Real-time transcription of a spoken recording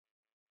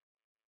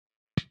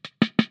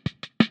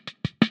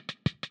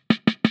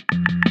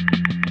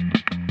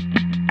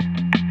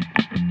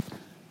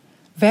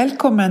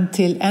Välkommen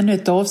till ännu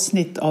ett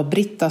avsnitt av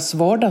Brittas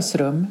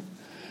vardagsrum.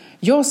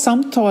 Jag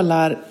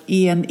samtalar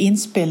i en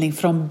inspelning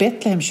från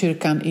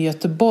Betlehemskyrkan i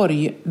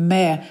Göteborg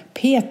med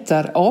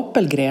Peter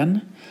Apelgren.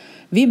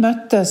 Vi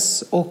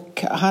möttes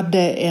och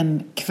hade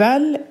en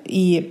kväll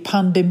i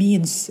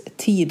pandemins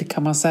tid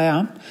kan man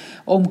säga.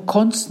 Om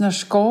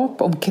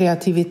konstnärskap, om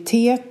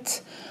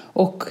kreativitet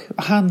och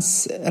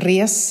hans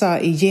resa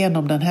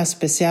igenom den här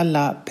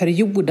speciella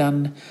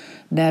perioden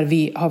när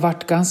vi har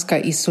varit ganska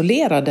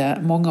isolerade,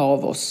 många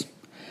av oss.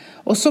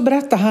 Och så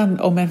berättar han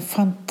om en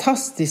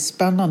fantastiskt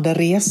spännande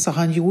resa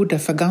han gjorde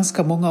för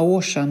ganska många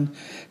år sedan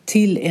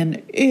till en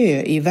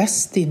ö i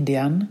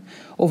Västindien.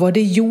 Och vad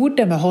det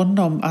gjorde med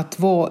honom att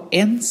vara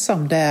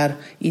ensam där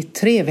i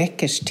 3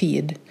 veckors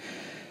tid.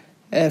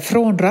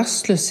 Från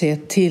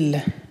rastlöshet till,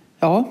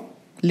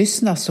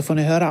 lyssna så får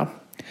ni höra.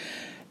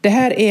 Det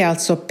här är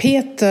alltså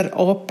Peter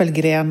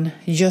Apelgren,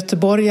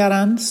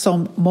 göteborgaren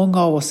som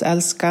många av oss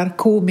älskar,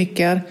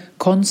 komiker,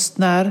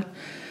 konstnär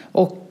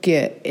och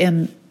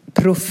en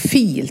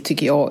profil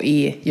tycker jag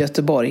i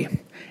Göteborg.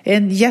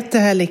 En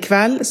jättehärlig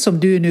kväll som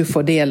du nu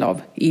får del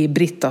av i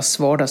Brittas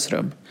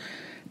vardagsrum.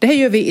 Det här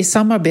gör vi i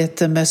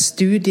samarbete med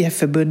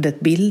studieförbundet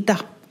Bilda.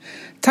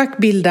 Tack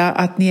Bilda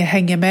att ni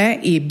hänger med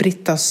i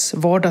Brittas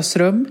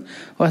vardagsrum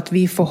och att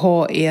vi får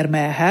ha er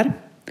med här.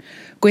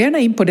 Gå gärna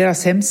in på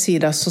deras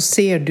hemsida så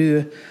ser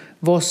du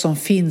vad som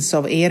finns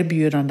av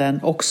erbjudanden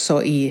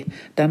också i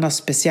denna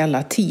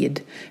speciella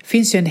tid. Det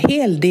finns ju en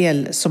hel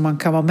del som man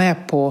kan vara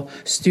med på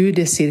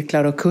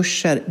studiecirklar och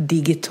kurser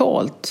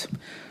digitalt.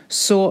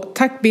 Så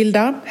tack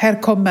Bilda,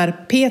 här kommer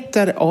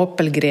Peter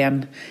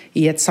Apelgren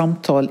i ett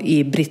samtal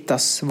i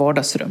Brittas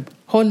vardagsrum.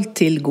 Håll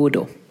till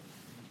godo.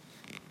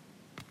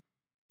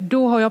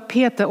 Då har jag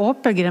Peter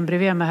Apelgren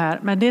bredvid mig här,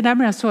 men det är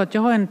nämligen så att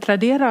jag har en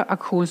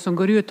Tradera-aktion som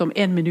går ut om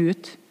 1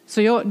 minut.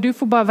 Så du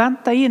får bara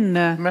vänta in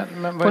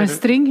på en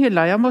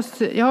stringhylla. Jag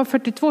har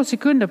 42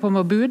 sekunder på mig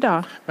att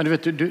buda. Men du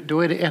vet,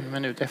 då är det 1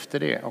 minut efter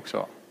det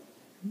också.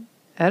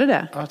 Är det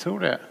det? Jag tror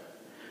det.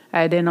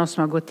 Nej, det är någon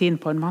som har gått in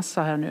på en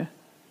massa här nu.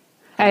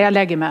 Nej, jag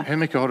lägger mig. Hur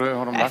mycket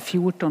har de lagt?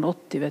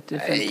 14,80 vet du.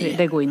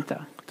 Det går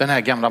inte. Den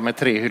här gamla med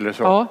 3 hyllor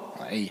så? Ja.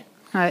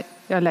 Nej,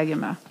 jag lägger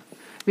mig.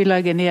 Vi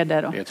lägger ner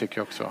det då. Det tycker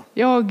jag också.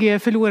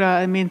 Jag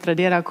förlorar min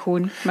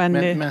Tradera-aktion.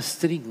 Men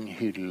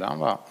stringhyllan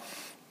va?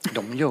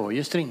 De gör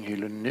ju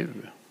stringhyllor nu.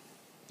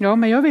 Ja,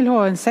 men jag vill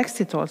ha en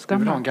 60-tals gammal.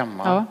 Du vill ha en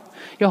gammal? Ja.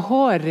 Jag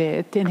har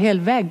en hel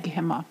vägg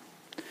hemma.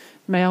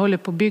 Men jag håller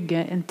på att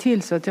bygga en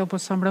till så att jag får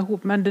samla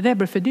ihop. Men det där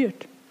blir för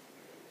dyrt.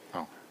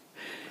 Ja.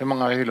 Hur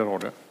många hyllor har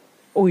du?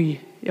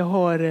 Oj, jag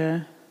har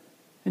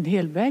en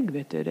hel vägg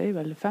vet du. Det är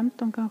väl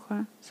 15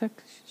 kanske.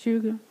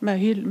 20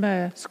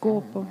 med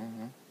skåp och...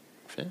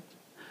 Fint.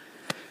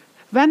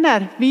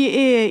 Vänner, vi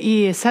är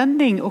i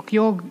sändning och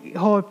jag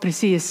har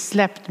precis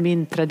släppt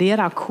min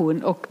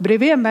Tradera-aktion och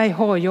bredvid mig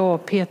har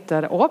jag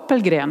Peter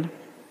Apelgren.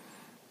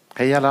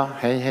 Hej alla,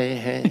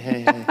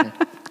 hej.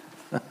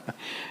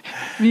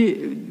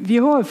 Vi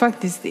har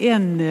faktiskt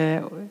en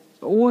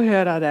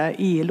åhörare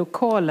i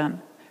lokalen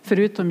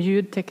förutom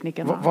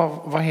ljudteknikerna.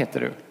 Vad heter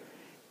du?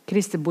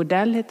 Christer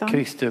Bodell heter han.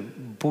 Christer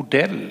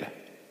Bodell?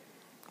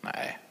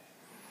 Nej.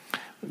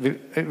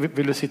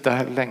 Vill du sitta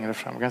här längre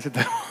fram? Jag kan sitta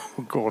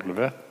på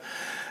golvet.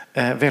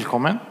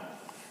 Välkommen.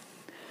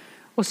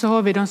 Och så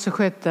har vi de som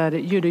sköter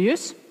ljud och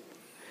ljus.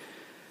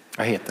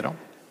 Vad heter de?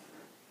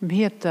 De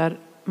heter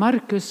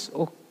Marcus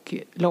och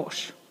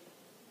Lars.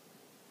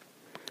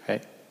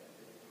 Hej.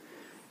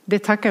 Det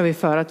tackar vi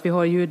för att vi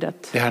har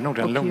ljudet. Det här är nog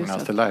den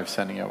lugnaste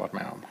livesändning jag har varit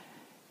med om.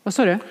 Vad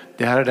sa du?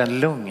 Det här är den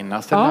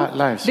lugnaste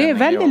livesändning. Det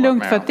är väldigt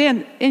lugnt för att det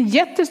är en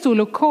jättestor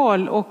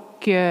lokal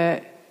och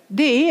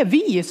det är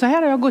vi. Så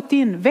här har jag gått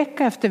in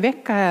vecka efter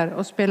vecka här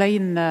och spelat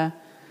in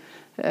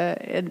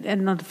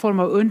någon form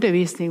av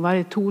undervisning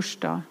varje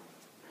torsdag.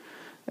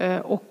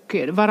 Och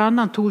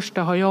varannan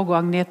torsdag har jag och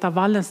Agneta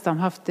Wallenstam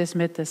haft det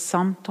som heter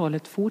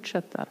Samtalet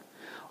fortsätter.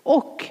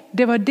 Och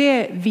det var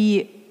det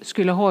vi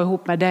skulle ha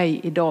ihop med dig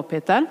idag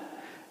Peter.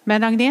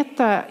 Men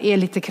Agneta är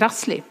lite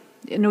krasslig.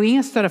 Det är nog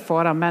ingen större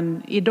fara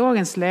men i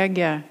dagens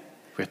läge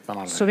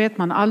så vet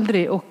man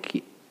aldrig. Och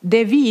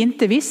det vi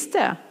inte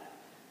visste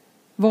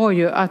var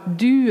ju att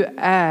du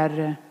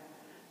är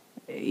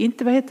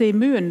inte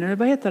immun eller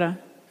vad heter det?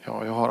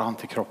 Ja, jag har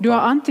antikroppar. Du har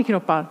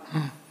antikroppar.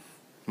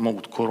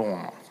 Mot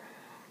corona.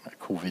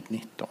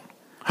 Covid-19.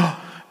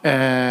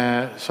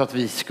 Så att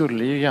vi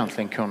skulle ju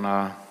egentligen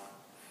kunna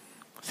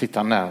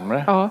sitta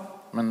närmare. Ja.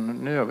 Men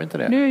nu gör vi inte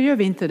det. Nu gör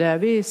vi inte det.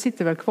 Vi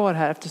sitter väl kvar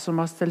här eftersom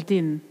man har ställt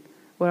in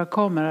våra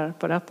kameror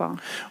på detta.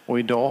 Och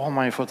idag har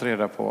man ju fått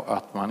reda på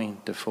att man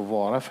inte får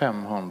vara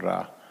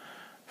 500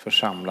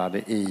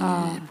 församlade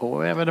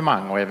på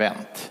evenemang och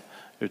event.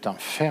 Utan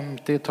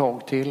 50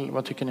 tag till.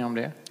 Vad tycker ni om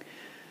det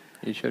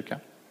i kyrkan?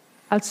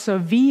 Alltså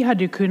vi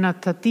hade ju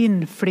kunnat ta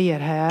in fler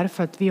här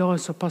för att vi har en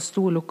så pass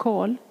stor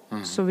lokal.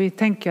 Så vi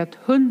tänker att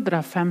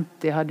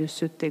 150 hade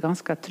suttit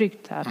ganska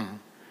tryggt här.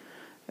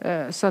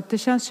 Så att det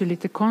känns ju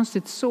lite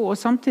konstigt så. Och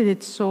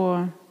samtidigt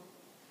så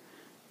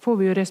får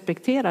vi ju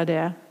respektera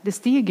det. Det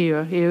stiger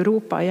ju i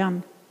Europa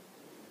igen.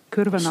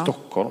 Kurvorna.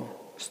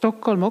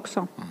 Stockholm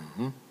också.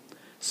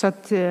 Så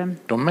att,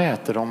 Då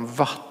mäter de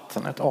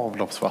vattnet,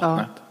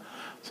 avloppsvattnet.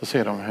 Så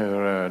ser de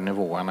hur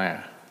nivåerna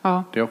är.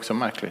 Ja. Det är också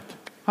märkligt.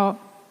 Ja,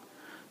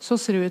 så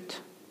ser det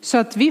ut. Så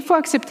att vi får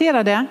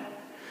acceptera det.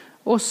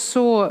 Och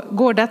så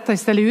går detta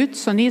istället ut.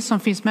 Så ni som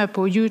finns med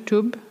på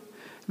YouTube,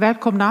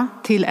 välkomna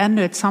till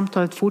ännu ett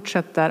samtal.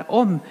 Fortsätter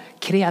om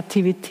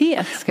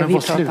kreativitet. Men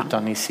vad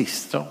slutar ni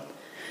sist då?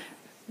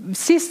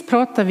 Sist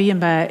pratade vi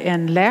med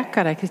en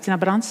läkare, Kristina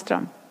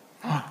Brandström,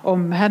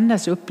 om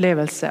hennes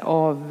upplevelse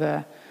av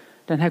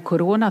den här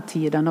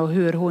coronatiden och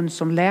hur hon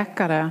som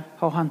läkare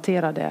har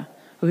hanterat det.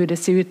 Och hur det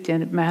ser ut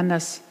med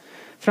hennes,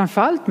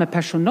 framförallt med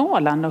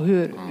personalen och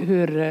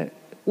hur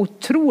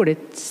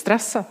otroligt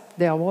stressat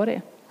det har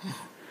varit.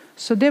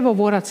 Så det var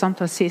vårt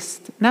samtal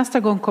sist. Nästa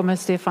gång kommer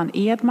Stefan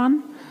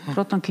Edman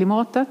prata om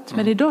klimatet.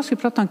 Men idag ska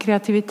vi prata om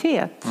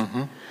kreativitet.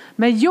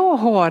 Men jag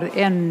har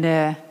en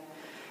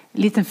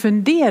liten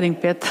fundering,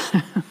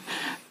 Peter.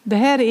 Det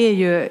här är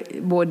ju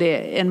både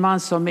en man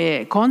som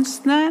är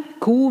konstnär,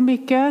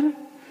 komiker,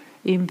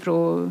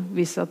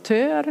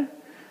 improvisatör.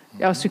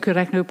 Jag skulle kunna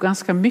räkna upp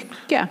ganska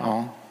mycket.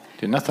 Ja,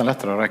 det är nästan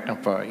lättare att räkna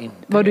upp vad inte.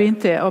 Vad du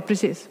inte är, ja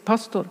precis.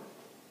 Pastor.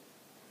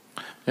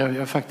 Jag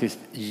är faktiskt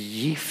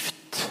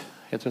gift.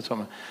 Heter det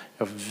så?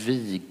 Jag har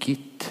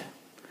vigit.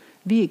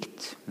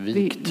 Vigt?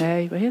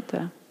 Nej, vad heter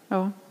det?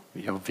 Ja.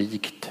 Jag har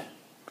vigt.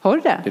 Har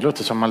du det? Det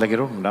låter som man lägger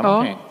undan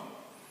någonting.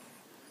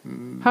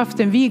 Haft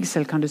en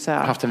vigsel kan du säga.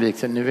 Haft en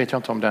vigsel. Nu vet jag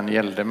inte om den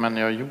gällde, men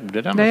jag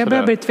gjorde den. Nej, jag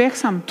börjar bli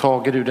tveksam.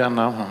 Tager du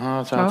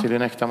denna till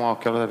din äkta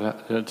maka?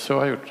 Så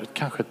har jag gjort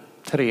kanske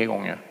 3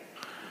 gånger.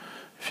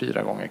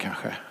 4 gånger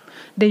kanske.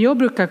 Det jag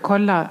brukar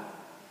kolla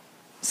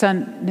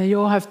sen när jag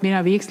har haft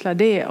mina vigslar,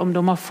 det är om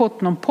de har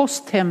fått någon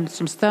post hem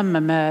som stämmer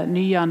med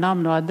nya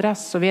namn och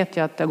adress, så vet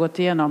jag att det har gått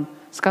igenom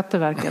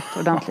Skatteverket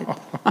ordentligt.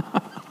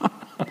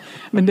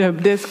 Men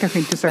det kanske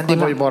inte så. Det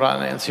var ju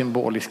bara en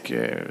symbolisk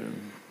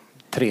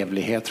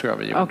trevlighet tror jag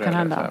vi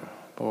gjorde.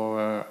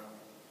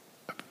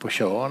 På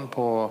Tjörn,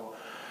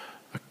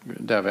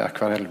 där vid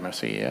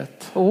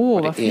Akvarellmuseet.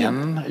 Var det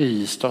en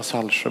Ystad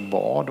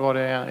Saltsjöbad var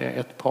det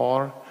ett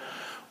par.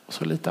 Och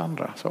så lite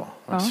andra så.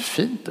 Ja.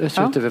 Fint. Jag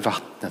så ute vid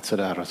vattnet så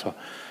där och så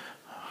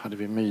hade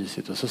vi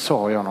mysigt och så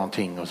sa jag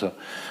någonting och så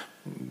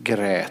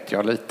grät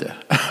jag lite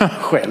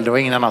själv. Det var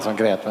ingen annan som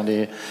grät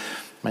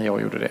men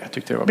jag gjorde det. Jag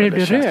tyckte det var blev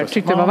du rörd?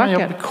 Tyckte det var vackert?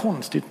 Jag blev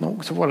konstigt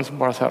nog så var det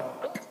bara så här.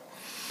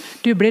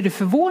 Blev du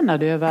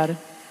förvånad över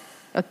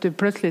att du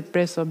plötsligt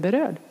blev så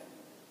berörd?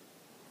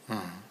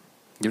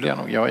 Det blev jag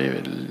nog. Jag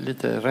är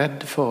lite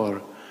rädd för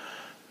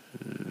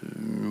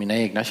mina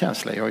egna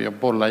känslor. Jag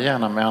bollar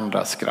gärna med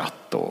andra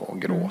skratt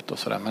och gråt och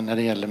sådär. Men när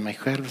det gäller mig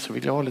själv så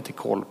vill jag ha lite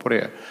koll på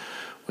det.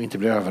 Och inte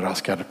bli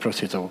överraskad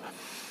plötsligt. Det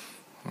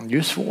är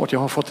ju svårt. Jag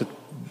har fått ett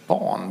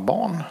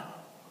barnbarn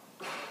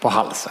på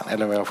halsen.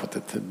 Eller jag har fått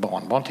ett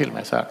barnbarn till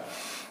mig. Så här.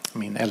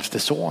 Min äldste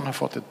son har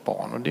fått ett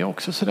barn. Och det är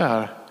också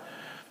sådär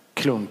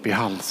klump i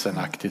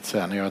halsen-aktigt. Så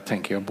här, när jag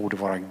tänker jag borde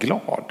vara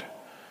glad.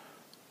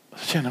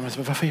 Så känner jag mig,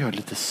 varför är jag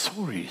lite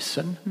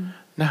sorgsen?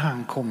 När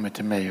han kommer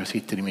till mig och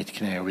sitter i mitt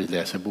knä och vi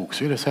läser bok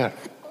så är det så här.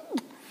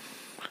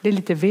 Det är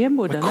lite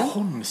vemod, eller?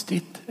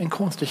 Konstigt, en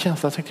konstig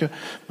känsla. Jag tänkte,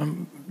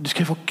 men du ska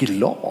ju vara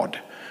glad.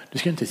 Du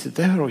ska inte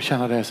sitta här och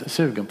känna dig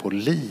sugen på att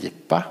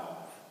lipa.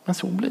 Men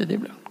så blir det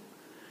ibland.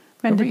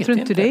 Men du tror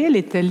inte det är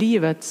lite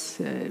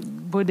livets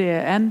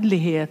både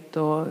ändlighet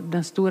och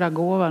den stora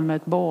gåvan med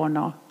ett barn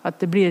och att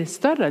det blir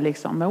större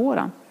liksom med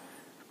åren?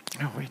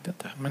 Jag vet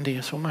inte, men det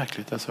är så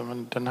märkligt alltså,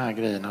 den här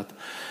grejen att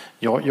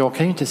jag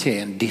kan ju inte se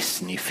en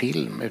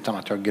Disney-film utan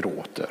att jag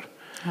gråter.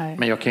 Nej.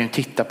 Men jag kan ju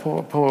titta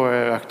på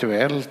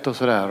Aktuellt och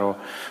sådär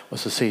och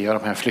så ser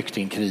jag de här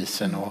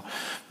flyktingkrisen och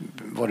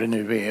vad det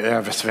nu är,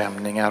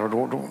 översvämningar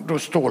och då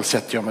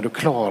stålsätter jag mig, då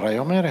klarar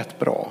jag mig rätt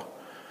bra.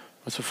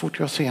 Men så fort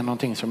jag ser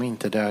någonting som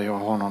inte där jag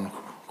har någon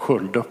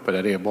sköld uppe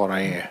där det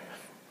bara är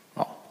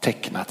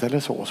tecknat eller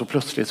så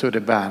plötsligt så är det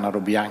Bernard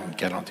och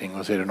Bianca eller någonting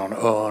och så är det någon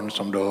örn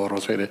som dör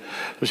och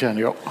så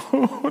känner jag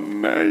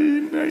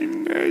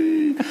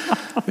nej.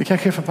 Det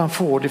kanske är för att man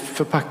får det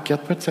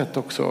förpackat på ett sätt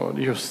också,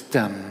 just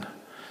den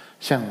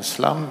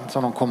känslan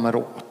som de kommer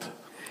åt.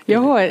 Jag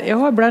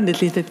har ibland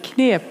ett litet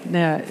knep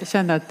när jag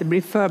känner att det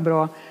blir för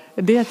bra.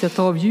 Det är att jag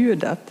tar av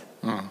ljudet.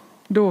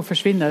 Då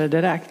försvinner det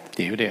direkt.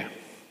 Det är ju det.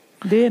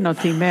 Det är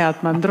någonting med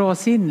att man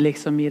dras in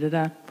liksom i det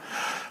där.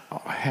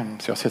 Ja,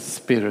 hemskt. Jag har sett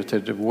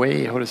Spirited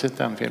Away. Har du sett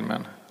den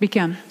filmen?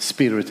 Vilken?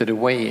 Spirited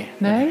Away.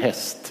 Nej. En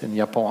häst, en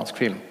japansk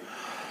film.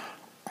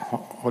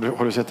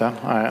 Har du sett den?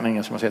 Nej,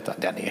 ingen som har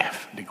sett den.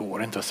 Det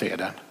går inte att se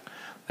den.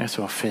 Den är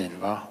så fin,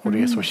 va? Och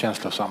det är så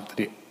känslosamt.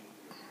 Det är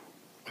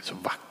så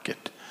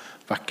vackert.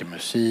 Vacker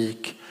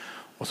musik.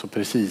 Och så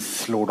precis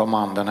slår de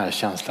an den här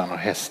känslan och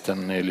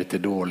hästen är lite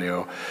dålig.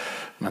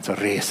 Men så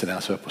reser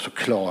den sig upp och så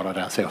klarar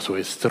den sig. Och så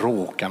är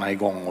stråkarna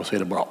igång och så är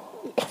det bara...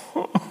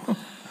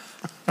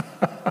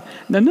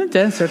 Den är inte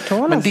ens hört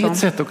talas om. Men det är ett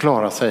sätt att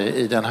klara sig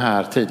i den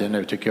här tiden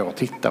nu tycker jag.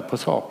 Titta på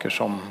saker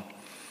som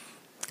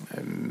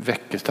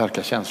väcker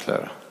starka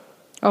känslor.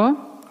 Ja.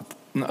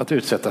 Att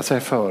utsätta sig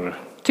för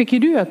Tycker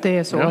du att det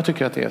är så? Jag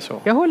tycker att det är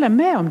så. Jag håller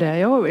med om det.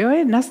 Jag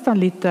är nästan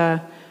lite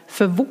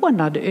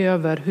förvånad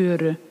över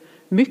hur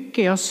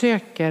mycket jag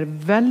söker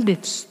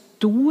väldigt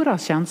stora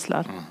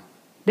känslor.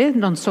 Det är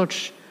någon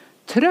sorts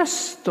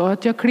tröst och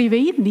att jag kliver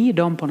in i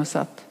dem på något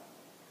sätt.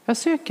 Jag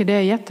söker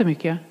det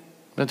jättemycket.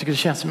 Jag tycker det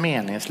känns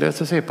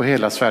meningslöst att se på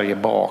Hela Sverige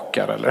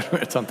bakar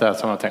eller ett sånt där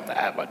som jag tänkte,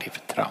 nej vad är det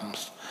för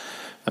trams.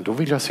 Men då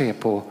vill jag se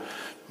på,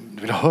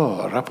 vill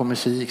höra på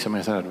musik som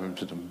är så här,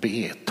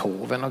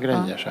 Beethoven och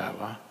grejer så här,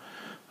 va.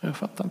 Jag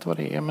fattar inte vad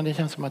det är, men det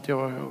känns som att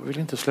jag vill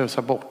inte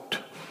slösa bort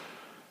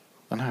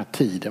den här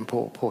tiden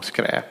på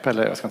skräp,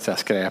 eller jag ska inte säga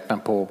skräp, men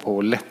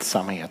på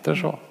lättsamheter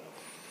så.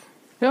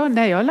 Ja,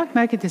 nej, jag har lagt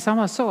märke till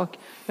samma sak.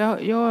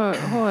 Jag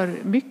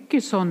har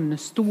mycket sån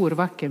stor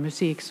vacker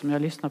musik som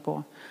jag lyssnar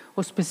på.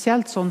 Och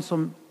speciellt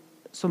sån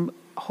som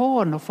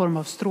har någon form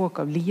av stråk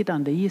av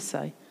lidande i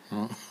sig.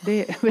 Det,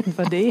 jag vet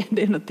inte vad det är.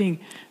 Det är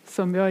någonting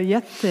som jag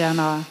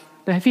jättegärna...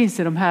 Det här finns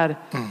i de här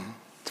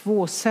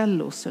två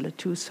cellos eller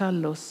two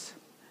cellos.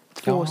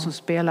 Två som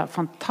spelar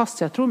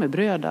fantastiskt. Jag tror de är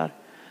bröder.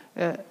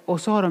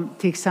 Och så har de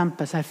till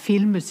exempel så här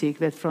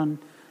filmmusik från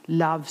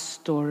Love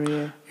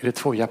Story. Är det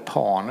två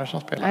japaner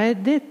som spelar? Nej,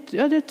 det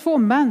är två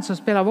män som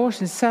spelar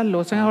varsin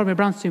cello. Sen har de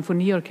ibland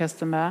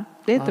symfoniorkester med.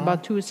 Det är inte bara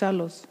two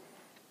cellos.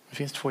 Det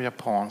finns två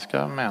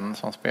japanska män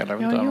som spelar. Jag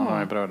vet inte om de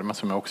är bröder, men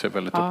som också är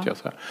väldigt duktiga.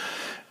 Så här.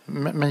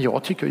 Men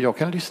jag tycker jag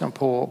kan lyssna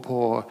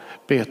på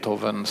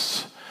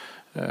Beethovens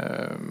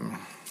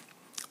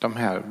de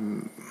här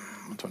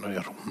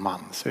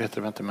romanser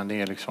heter det inte, men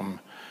det är liksom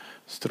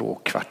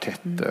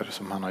stråkkvartetter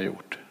som han har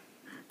gjort.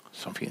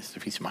 Det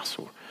finns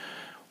massor.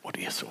 Och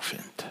det är så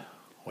fint.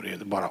 Och det är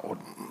bara och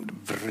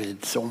det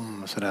vrids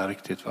om så där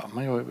riktigt. Va?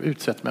 Men jag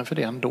utsätter mig för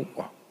det ändå.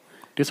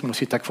 Det är som att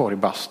sitta kvar i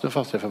bastun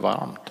fast det är för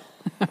varmt.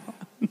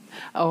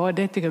 Ja,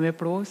 det tycker jag är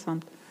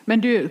plågsamt.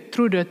 Men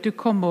tror du att du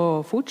kommer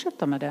att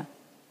fortsätta med det?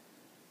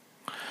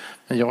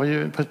 Men jag är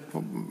ju på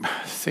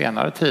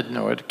senare tid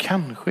nu,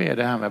 kanske är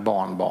det här med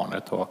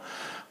barnbarnet och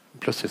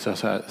plötsligt så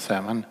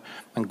säger man,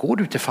 men går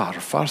du till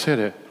farfar så är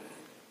det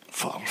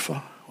farfar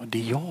och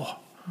det är jag.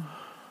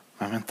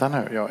 Men vänta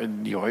nu,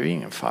 jag är ju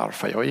ingen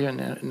farfar. Jag är ju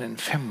en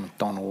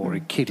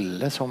 15-årig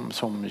kille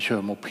som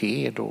kör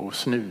moped och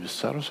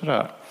snusar och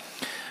sådär.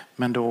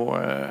 Men då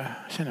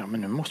känner jag,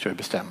 men nu måste jag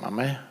bestämma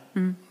mig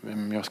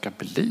vem jag ska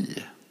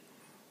bli.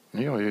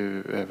 Nu är jag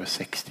ju över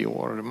 60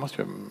 år och det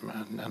måste jag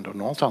ändå,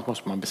 någonstans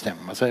måste man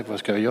bestämma sig. Vad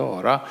ska jag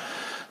göra?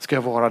 Ska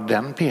jag vara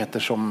den Peter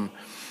som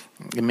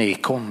är med i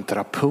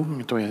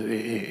kontrapunkt och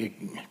är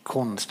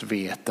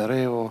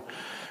konstvetare och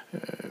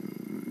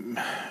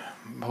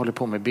håller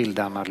på med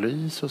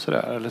bildanalys och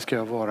sådär? Eller ska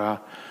jag vara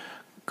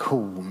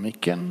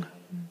komiken,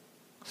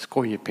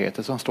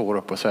 skojpeter som står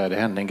upp och säger det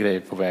hände en grej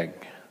på väg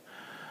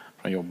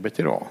från jobbet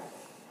idag?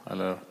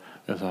 Eller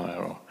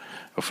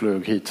jag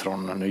flög hit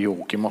från New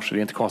York i morse. Det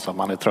är inte konstigt att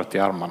man är trött i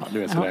armarna. Du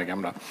vet sådär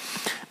gamla.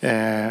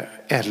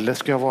 Eller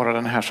ska jag vara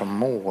den här som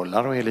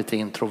målar och är lite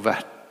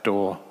introvert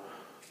och...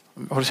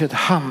 Har du sett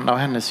Hanna och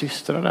hennes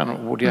syster,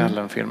 den Woody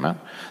Allen-filmen?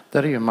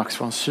 Där är ju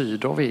Max von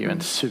Sydow är ju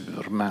en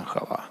sur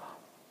människa, va?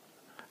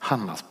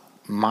 Hannas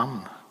man.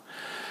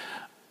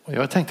 Och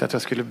jag tänkte att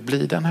jag skulle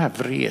bli den här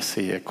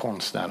vresige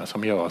konstnären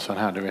som gör sån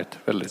här, du vet,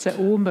 väldigt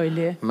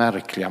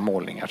märkliga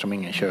målningar som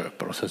ingen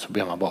köper och så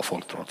ber man bara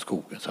folk dra åt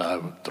skogen så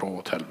här, dra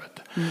åt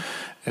helvete.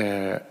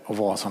 Och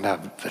vara sån där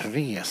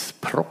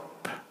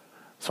vrespropp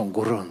som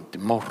går runt i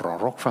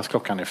morgonrock fast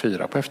klockan är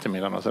 4 på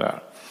eftermiddagen och sådär.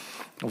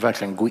 Och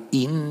verkligen gå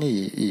in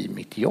i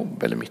mitt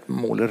jobb eller mitt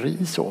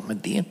måleri så. Men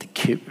det är inte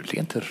kul, det är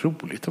inte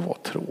roligt att vara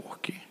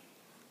tråkig.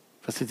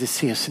 Fast det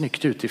ser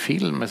snyggt ut i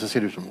filmen så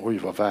ser det ut som oj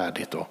vad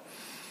värdigt och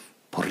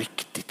på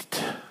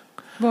riktigt.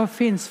 Vad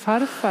finns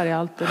farfar i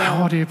allt det där?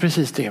 Ja, det är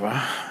precis det,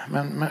 va.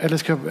 Men eller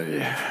ska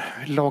jag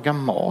laga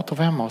mat och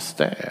vara hemma och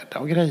städa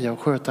och greja och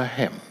sköta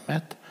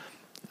hemmet?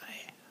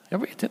 Nej, jag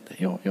vet inte.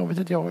 Jag vet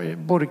inte, jag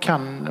både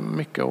kan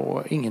mycket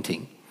och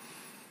ingenting.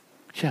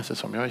 Känns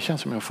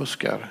som jag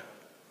fuskar.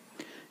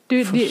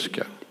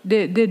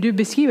 Det du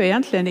beskriver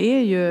egentligen är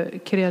ju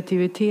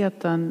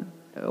kreativiteten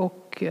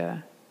och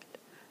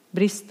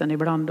bristen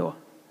ibland då.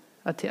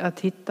 Att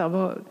hitta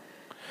vad...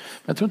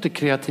 Jag tror inte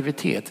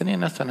kreativiteten är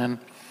nästan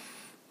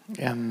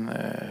en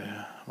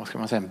vad ska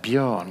man säga, en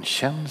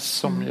björntjänst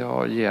som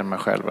jag ger mig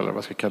själv eller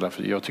vad ska jag kalla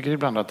för. Jag tycker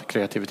ibland att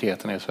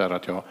kreativiteten är så här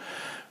att jag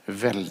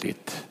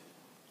väldigt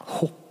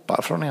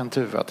hoppar från en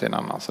tuva till en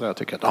annan. Så där jag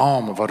tycker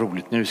att men vad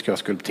roligt, nu ska jag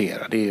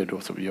skulptera. Det är då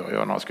så gör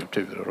jag några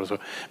skulpturer och så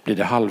blir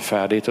det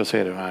halvfärdigt och så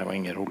är det var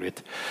inget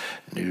roligt.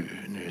 Nu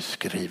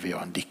skriver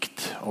jag en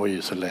dikt.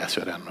 Oj, så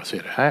läser jag den och så är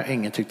det här.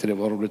 Ingen tyckte det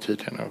var roligt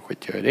tydligen och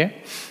skit jag i det.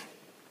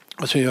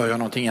 Och så gör jag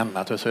någonting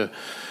annat och så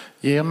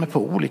ger jag mig på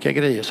olika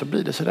grejer så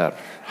blir det så där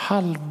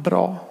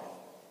halvbra.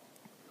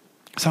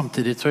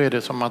 Samtidigt så är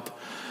det som att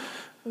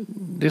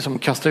det är som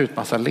att kasta ut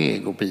massa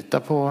legobitar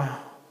på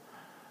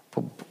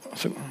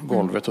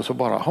golvet och så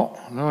bara,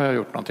 nu har jag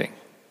gjort någonting.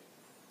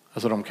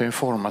 Alltså de kan ju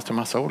formas till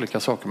massa olika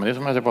saker men det är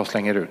som att jag bara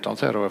slänger ut dem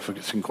så här och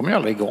sen kommer jag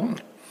aldrig igång.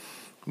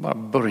 Jag bara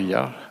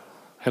börjar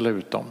hälla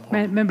ut dem.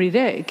 Men blir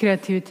det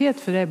kreativitet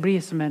för det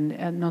blir som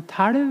något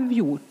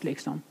halvgjort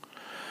liksom?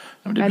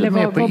 Men det blir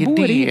mer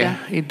på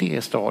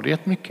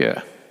idéstadiet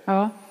mycket.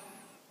 Ja.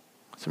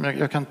 Som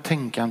jag kan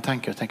tänka en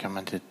tanke och tänka,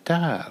 men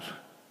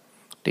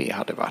det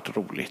hade varit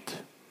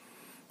roligt.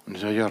 Om du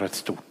ska göra ett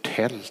stort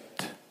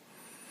tält.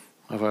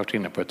 Jag har varit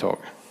inne på ett tag.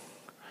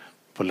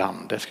 På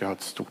landet ska jag ha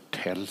ett stort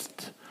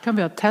tält. Kan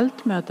vi ha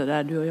tältmöte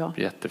där, du och jag?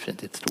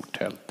 Jättefint, ett stort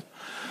tält.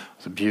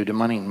 Så bjuder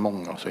man in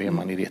många och så är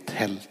man i det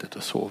tältet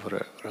och sover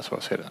över. Och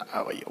så är det,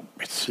 vad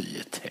jobbigt, sy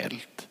ett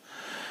tält.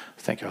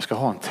 Så tänker jag ska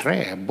ha en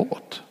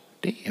träbåt.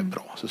 Det är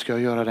bra. Så ska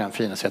jag göra den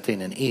fin och sätta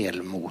in en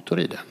elmotor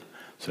i den.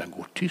 Så den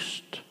går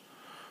tyst.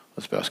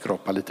 Och så börjar jag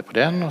skrapa lite på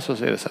den och så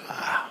är det så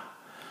här.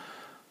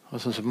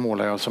 Och så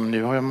målar jag, som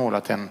nu har jag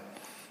målat en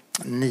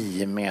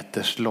 9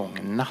 meters lång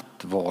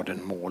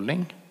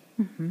nattvardenmålning.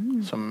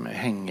 Som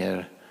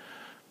hänger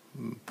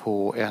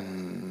på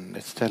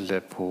ett ställe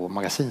på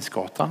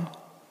Magasinsgatan.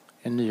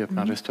 En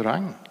nyöppnad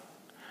restaurang.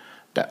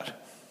 Där.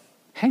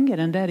 Hänger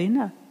den där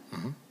inne?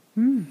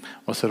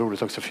 Och så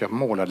roligt också för jag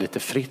målade lite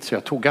fritt. Så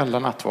jag tog alla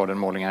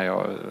nattvardenmålingar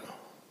jag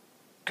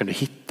kunde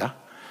hitta.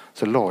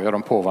 Så la jag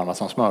dem på varandra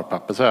som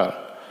smörpapper så här.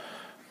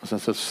 Och sen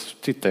så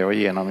tittar jag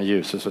igenom i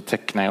ljuset så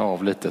tecknar jag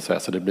av lite så här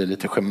så det blir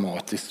lite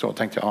schematiskt. Så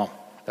tänkte jag,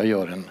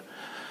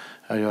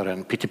 jag gör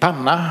en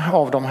pyttipanna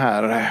av de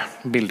här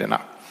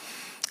bilderna.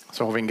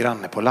 Så har vi en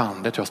granne på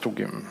landet. Jag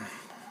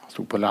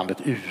stod på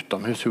landet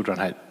utomhus, gjorde den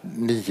här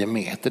 9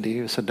 meter. Det är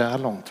ju så där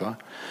långt va.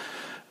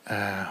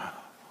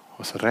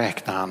 Och så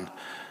räknar han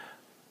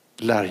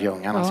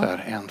lärjungarna så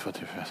här. 1, 2,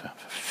 3, 4,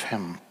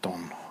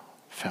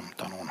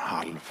 15 och en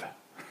halv.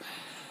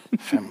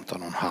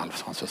 15 och en halv.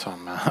 Så sa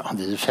han,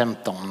 det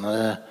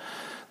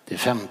är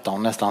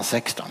 15, nästan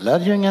 16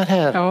 lärjungar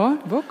här. Ja,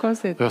 det var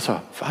konstigt. Och jag sa,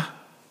 va?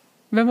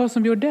 Vem var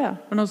som gjorde det?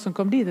 Var någon som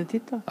kom dit och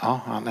tittade?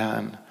 Ja, han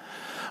är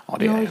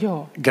det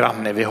är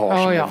granne vi har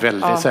som är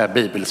väldigt så här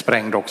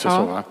bibelsprängd också. Ja,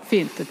 så, va?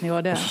 Fint att ni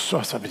har det. Och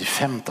så sa jag, det är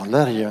 15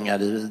 lärjungar,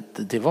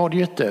 det var det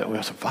ju inte. Och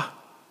jag sa, va?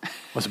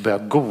 Och så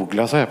började jag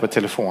googla så här på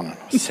telefonen.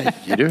 Vad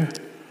säger du?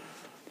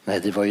 Nej,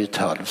 det var ju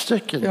 12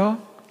 stycken. Ja.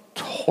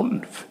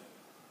 12?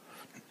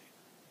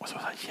 Och så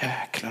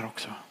jäklar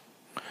också.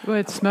 Det var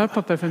ett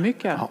smörpapper för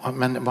mycket. Ja,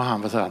 men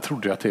han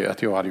trodde ju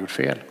att jag hade gjort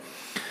fel.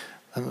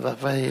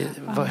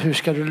 Hur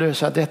ska du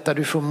lösa detta?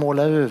 Du får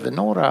måla över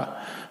några.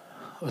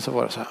 Och så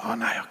var det så här,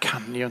 nej jag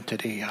kan ju inte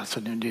det. Alltså,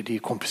 det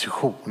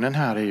kompositionen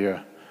här är ju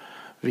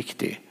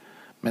viktig.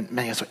 Men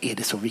alltså, är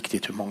det så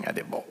viktigt hur många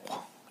det var?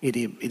 Är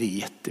det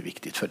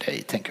jätteviktigt för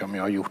dig? Tänk om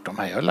jag har gjort de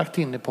här. Jag har lagt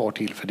in ett par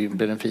till för det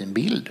blir en fin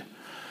bild.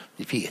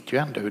 Vi vet ju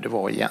ändå hur det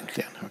var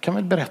egentligen. Jag kan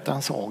väl berätta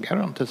en saga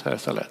runt det här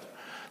stället.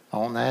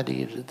 Ja, nej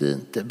det är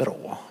inte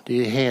bra.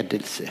 Det är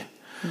hädelse.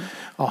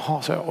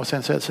 Jaha, och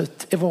sen så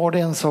var det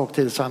en sak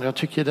till. Så jag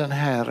tycker den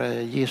här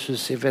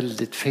Jesus är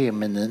väldigt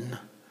feminin.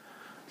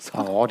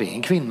 Ja, det är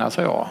en kvinna,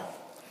 sa jag.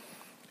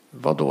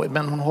 Vadå?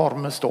 Men hon har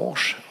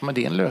mustasch. Men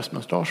det är en lös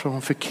mustasch och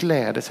hon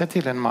förkläder sig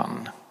till en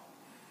man.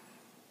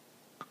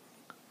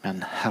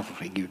 Men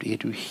herregud, är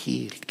du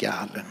helt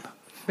galen?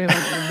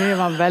 Det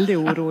var väldigt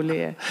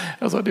orolig.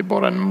 Alltså, det är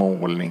bara en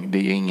målning. Det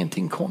är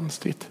ingenting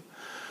konstigt.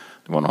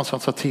 Det var någon som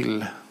sa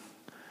till.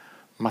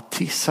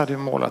 Matisse hade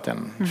målat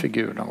en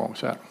figur någon gång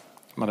så här.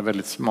 Man hade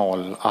väldigt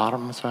smal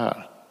arm så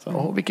här.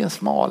 Så, vilken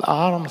smal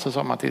arm, så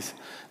sa Matisse.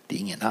 Det är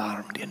ingen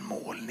arm, det är en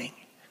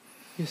målning.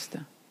 Just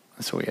det.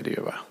 Så är det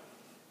ju va.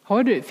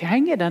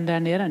 Hänger den där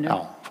nere nu?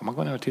 Ja, får man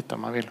gå ner och titta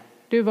om man vill.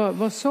 Du,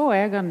 vad sa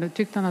ägaren?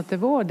 Tyckte han att det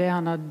var det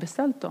han hade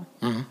beställt då?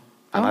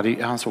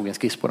 Han såg en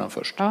skiss på den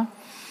först. Ja.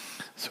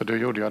 Så då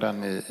gjorde jag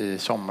den i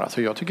somras.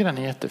 Så jag tycker den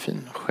är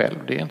jättefin själv.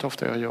 Det är inte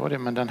ofta jag gör det.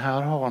 Men den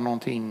här har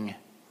någonting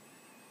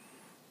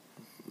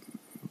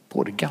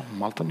både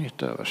gammalt och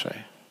nytt över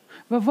sig.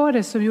 Vad var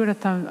det som gjorde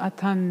att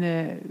han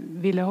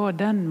ville ha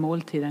den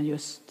måltiden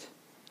just,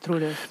 tror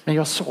du? Men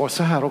jag sa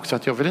så här också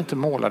att jag vill inte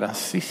måla den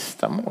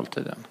sista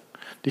måltiden.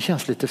 Det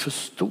känns lite för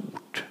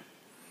stort.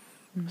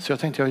 Så jag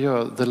tänkte jag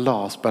gör The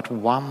Last But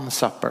One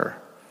Supper.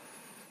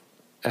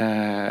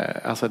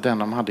 Alltså den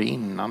de hade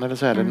innan. Eller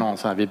så är det någon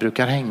så här, vi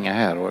brukar hänga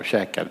här och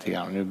käka lite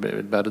grann. Nu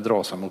börjar det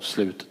dra sig mot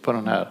slutet på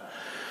den här.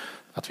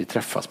 Att vi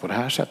träffas på det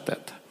här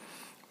sättet.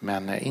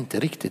 Men inte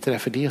riktigt det,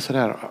 för det är så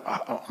där,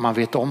 man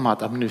vet om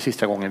att nu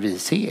sista gången vi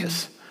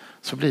ses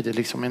så blir det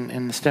liksom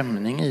en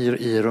stämning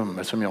i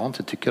rummet som jag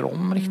inte tycker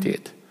om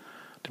riktigt.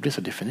 Det blir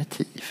så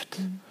definitivt.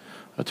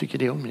 Jag tycker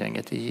det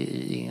umgänget är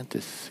inte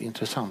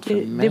intressant för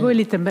mig. Det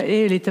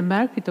är lite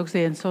märkligt också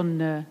i en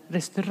sån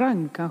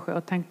restaurang kanske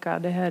att tänka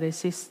det här är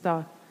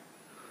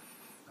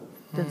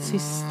den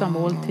sista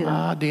måltiden.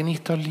 Ja, det är en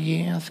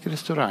italiensk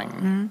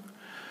restaurang.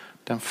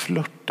 Den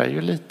flörtar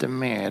ju lite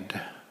med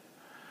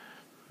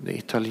det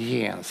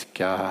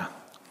italienska.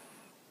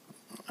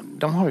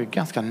 De har ju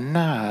ganska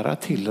nära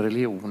till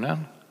religionen.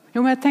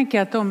 Jo, men jag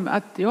tänker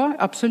ja,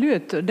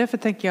 absolut. Därför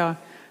tänker jag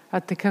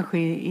att det kanske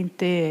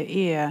inte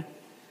är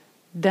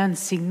den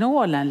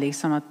signalen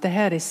liksom att det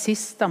här är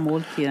sista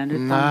måltiden,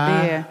 utan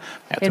det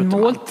är en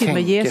måltid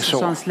med Jesus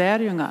och hans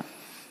lärjungar.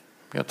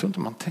 Jag tror inte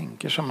man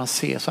tänker så. Man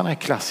ser sådana här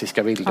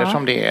klassiska bilder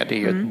som det är. Det är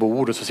ju ett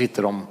bord och så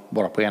sitter de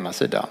bara på ena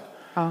sidan.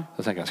 Ja.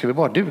 Så tänker jag, ska vi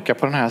bara duka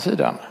på den här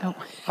sidan?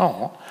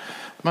 Ja.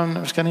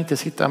 Men ska ni inte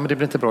sitta? Men det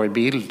blir inte bra i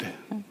bild.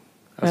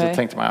 Så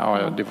tänkte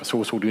man,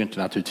 så såg det ju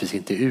naturligtvis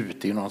inte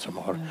ut. Det är ju någon som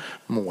har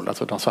målat.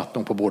 Så de satt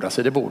nog på båda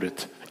sidor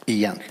bordet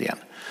egentligen.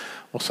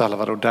 Och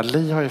Salvador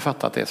Dalí har ju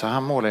fattat det. Så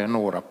han målar ju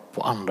några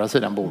på andra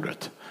sidan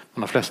bordet.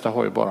 Men de flesta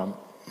har ju bara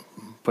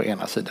på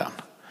ena sidan.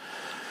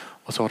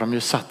 Och så har de ju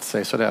satt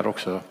sig så där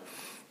också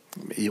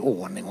i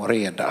ordning och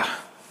reda.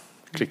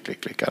 Klick,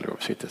 klick, klick.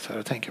 Allihop sitter så här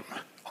och tänker,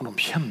 om de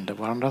kände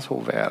varandra så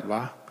väl,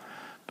 va?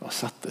 De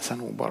satte sig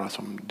nog bara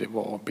som det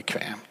var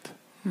bekvämt.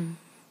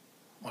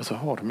 Och så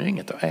har de ju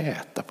inget att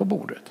äta på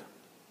bordet.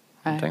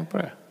 Tänk på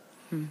det.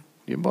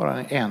 Det är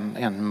bara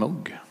en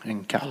mugg,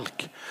 en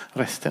kalk.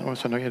 Resten, och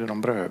så är det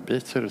någon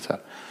brödbit, så är det så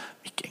här,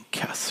 vilken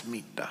kass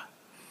middag.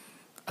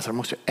 Alltså de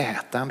måste ju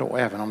äta ändå,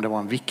 även om det var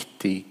en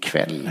viktig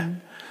kväll.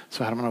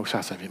 Så hade man också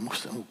sagt att vi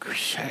måste nog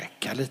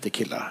käka lite,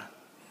 killar.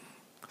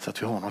 Så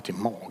att vi har något i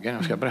magen.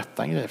 Jag ska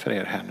berätta en grej för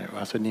er här nu.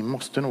 Alltså ni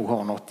måste nog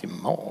ha något i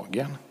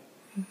magen.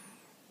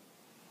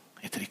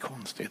 Är inte det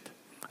konstigt?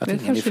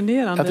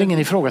 Att ingen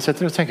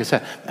ifrågasätter och tänker så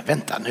här, men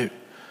vänta nu.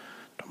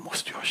 Då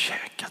måste jag ha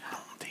käkat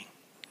någonting.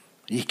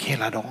 Det gick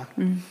hela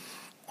dagen.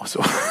 Och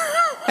så.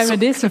 Men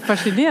det är så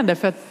fascinerande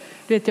för att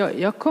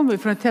jag kommer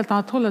från ett helt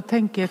annat håll och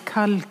tänker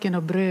kalken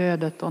och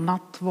brödet och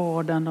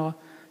nattvarden och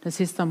den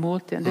sista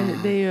måltiden.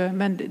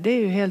 Det är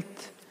ju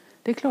helt,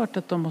 det är klart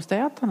att de måste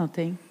äta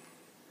någonting.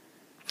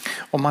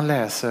 Om man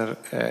läser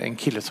en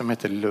kille som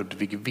heter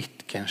Ludwig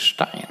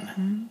Wittgenstein.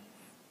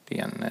 Det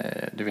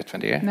är du vet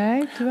vem det är?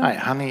 Nej, tyvärr. Nej,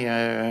 han är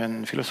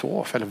en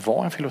filosof, eller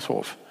var en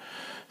filosof.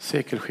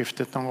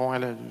 Sekelskiftet någon gång,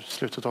 eller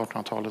slutet av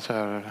 1800-talet så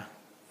här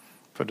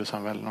föddes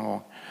han väl någon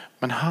gång.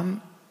 Men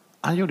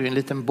han gjorde en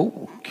liten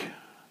bok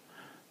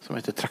som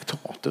heter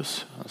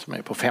Traktatus, som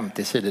är på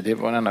 50 sidor. Det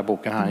var den enda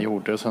boken han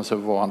gjorde. Sen så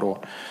var han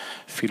då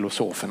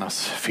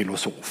filosofernas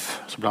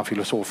filosof. Så bland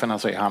filosoferna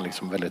så är han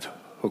liksom väldigt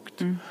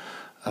högt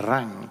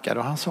rankad.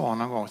 Och han sa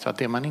någon gång så att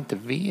det man inte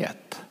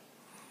vet,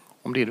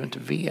 om det du inte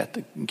vet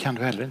kan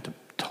du heller inte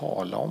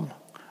tala om.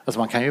 Alltså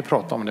man kan ju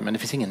prata om det, men det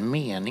finns ingen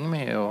mening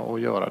med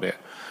att göra det.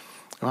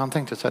 Och han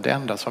tänkte så att det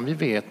enda som vi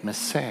vet med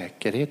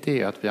säkerhet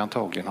är att vi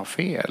antagligen har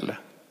fel.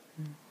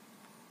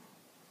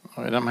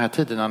 Och i de här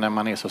tiderna när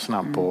man är så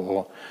snabb på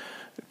att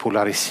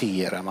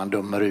polarisera, man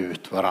dömer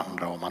ut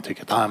varandra och man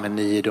tycker att men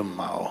ni är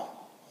dumma och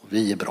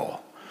vi är bra.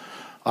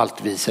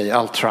 Allt vi säger,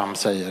 allt Trump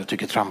säger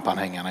tycker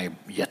Trump-anhängarna är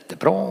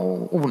jättebra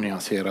och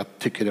onyanserat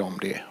tycker de om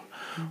det.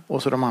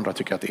 Och så de andra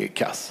tycker att det är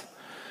kass.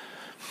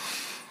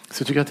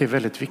 Så jag tycker att det är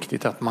väldigt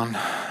viktigt att man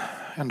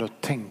ändå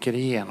tänker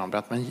igenom det.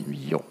 Att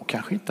jag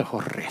kanske inte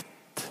har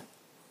rätt.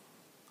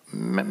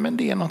 Men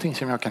det är någonting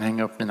som jag kan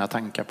hänga upp mina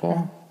tankar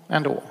på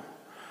ändå.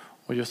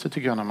 Och just det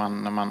tycker jag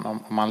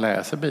om man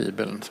läser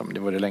Bibeln, som det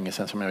var det länge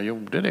sedan som jag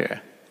gjorde det.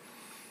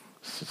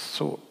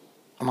 Så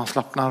om man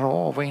slappnar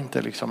av och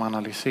inte liksom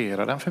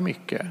analyserar den för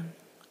mycket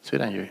så är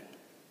den ju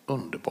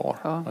underbar.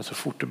 Ja. Men så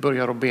fort du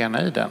börjar att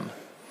bena i den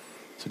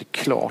så det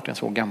är klart en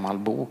så gammal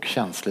bok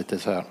känns lite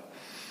så här,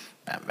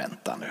 men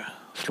vänta nu,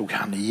 slog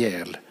han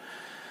ihjäl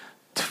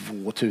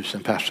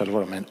 2000 personer eller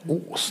vad det med en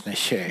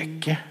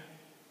åsnekäke?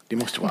 Det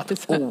måste vara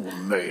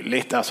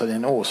omöjligt. Alltså det är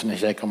en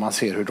åsnekäke om man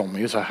ser hur de är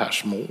ju så här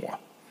små.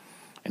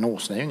 En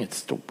åsne är ju inget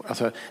stort.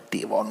 Alltså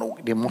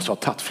det måste ha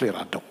tagit flera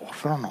dagar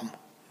för honom.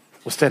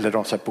 Och ställer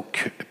de sig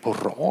på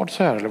rad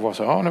så här eller vad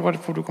så? Ja, nu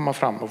får du komma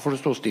fram och får du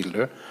stå still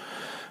du.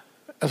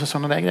 Alltså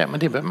sådana där grejer, men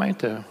det behöver man ju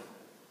inte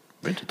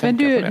tänka men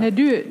du, på det.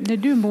 När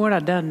du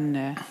målade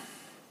den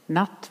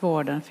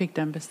nattvarden, fick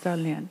den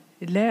beställningen,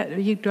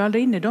 gick du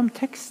aldrig in i de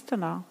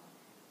texterna?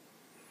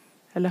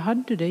 Eller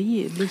hade du det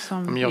i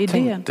liksom men jag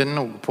idén? tänkte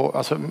nog på,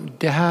 alltså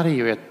det här är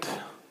ju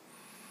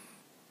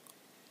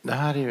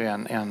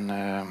en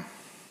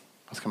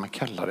vad ska man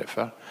kalla det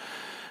för?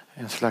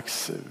 En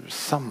slags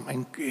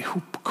en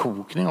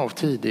ihopkokning av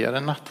tidigare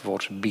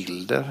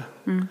nattvardsbilder.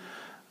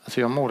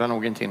 Alltså jag målar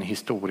nog inte en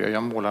historia,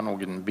 jag målar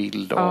nog en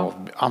bild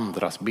av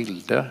andras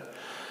bilder.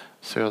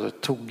 Så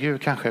jag tog ju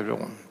kanske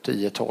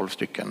 10-12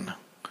 stycken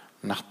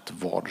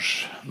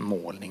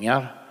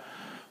nattvardsmålningar.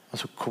 Och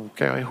så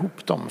kokade jag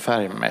ihop dem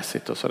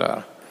färgmässigt och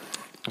sådär.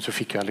 Och så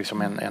fick jag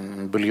liksom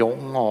en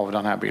buljong av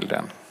den här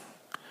bilden.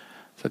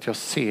 Så att jag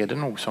ser det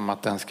nog som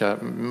att den ska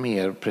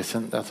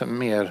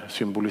mer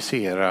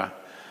symbolisera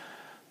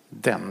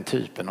den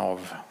typen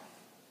av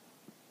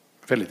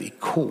väldigt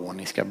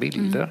ikoniska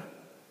bilder.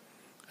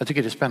 Jag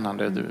tycker det är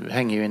spännande. Det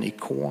hänger ju en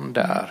ikon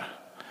där.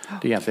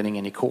 Det är egentligen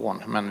ingen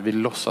ikon, men vi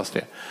låtsas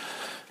det.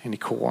 En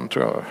ikon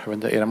tror jag vet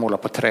inte, är den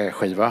målad på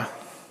träskiva?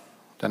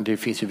 Det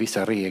finns ju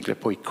vissa regler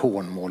på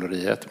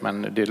ikonmåleriet,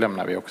 men det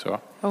lämnar vi också.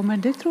 Ja,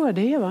 men det tror jag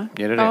det är, va?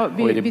 Är det det?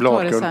 Och är det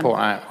bladguld på?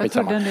 Nej,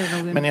 skitsamma.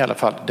 Nog... Men i alla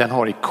fall, den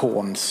har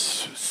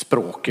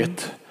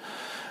ikonspråket.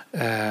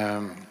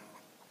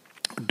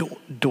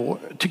 Då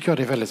tycker jag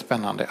det är väldigt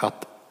spännande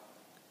att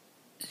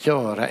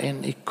göra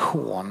en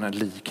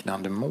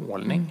ikonliknande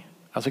målning.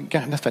 Alltså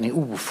nästan i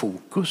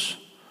ofokus.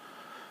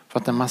 För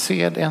att när man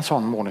ser en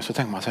sån målning så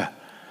tänker man så här,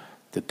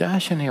 Det där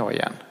känner jag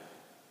igen.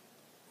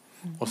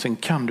 Och sen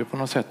kan du på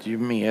något sätt, ju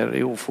mer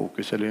i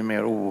ofokus eller ju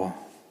mer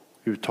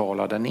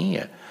outtalad den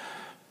är,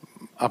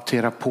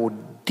 aptera på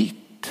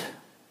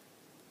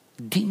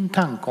din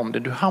tanke om det.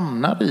 Du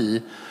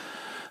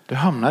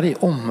hamnar i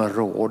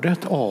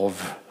området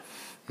av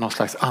någon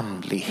slags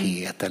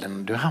andlighet, eller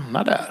du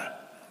hamnar där.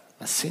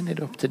 Men sen är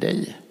det upp till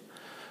dig.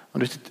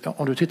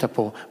 Om du tittar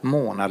på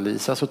Mona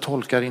Lisa så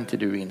tolkar inte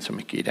du in så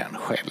mycket i den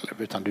själv,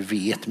 utan du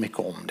vet mycket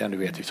om den. Du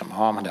vet liksom,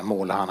 men den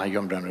målade han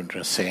gömde den under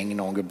en säng,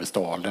 någon gubbe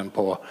stal den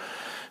på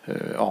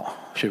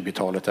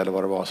 20-talet eller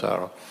vad det var så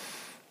här.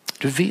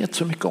 Du vet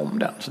så mycket om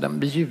den, så den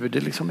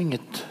bjuder liksom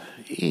inget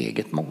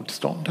eget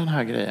motstånd, den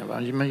här grejen. Va?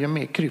 Men ju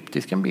mer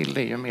kryptisk en bild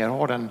är, ju mer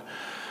har den,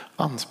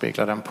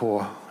 anspeglar den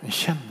på en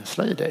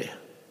känsla i dig.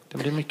 Det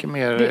blir mycket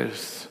mer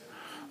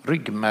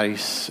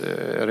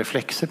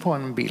ryggmärgsreflexer på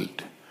en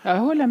bild. Jag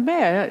håller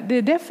med. Det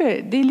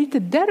är lite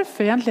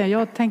därför egentligen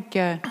jag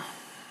tänker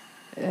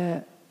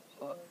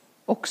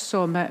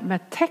också med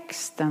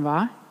texten,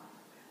 va?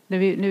 När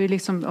vi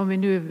liksom, om vi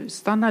nu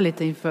stannar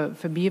lite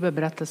inför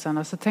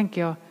bibelberättelserna, så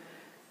tänker jag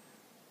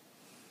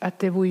att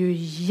det vore ju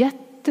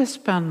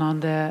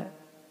jättespännande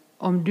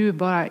om du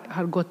bara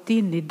har gått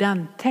in i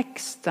den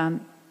texten,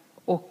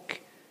 och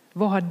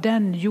vad har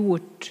den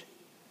gjort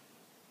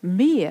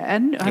med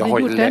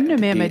ännu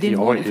mer med din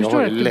mål? Jag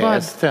har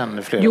läst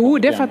den flera gånger. Jo,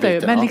 det fattar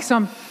jag. Men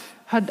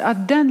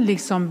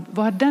liksom,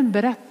 vad har den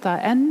berättat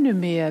ännu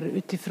mer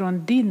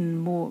utifrån din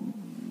mål?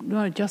 Nu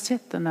har inte jag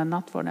sett den där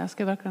nattvarden. Jag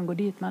ska verkligen gå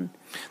dit. Men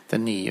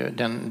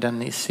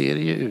den ser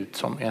ju ut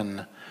som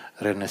en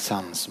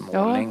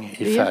renässansmålning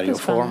i färg och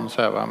form.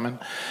 Så här, va? Men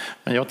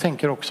jag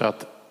tänker också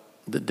att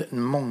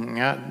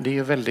det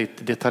är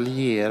väldigt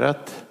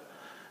detaljerat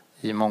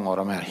i många av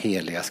de här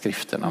heliga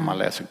skrifterna. Man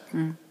läser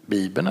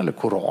Bibeln eller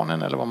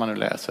Koranen eller vad man nu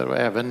läser, och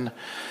även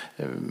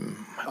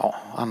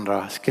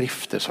andra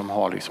skrifter som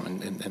har liksom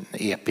en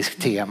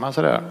episk tema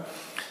så där.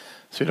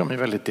 Så är de ju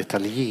väldigt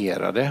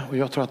detaljerade, och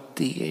jag tror att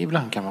det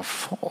ibland kan vara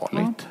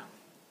farligt.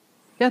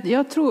 Ja.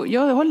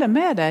 Jag håller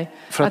med dig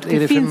att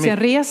det finns en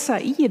resa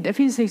i det.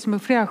 finns liksom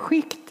flera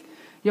skikt.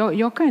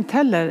 Jag kan inte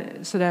heller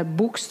så där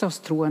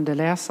bokstavstroende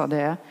läsa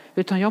det,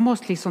 utan jag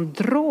måste liksom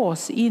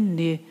dras in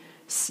i,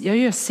 jag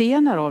gör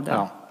scener av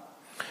det.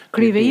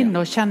 Kliver in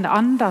och känner,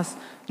 andas,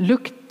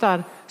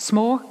 luktar,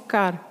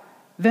 smakar.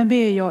 Vem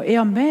är jag? Är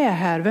jag med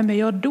här? Vem är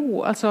jag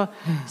då? Alltså,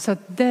 så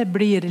att det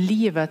blir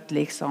livet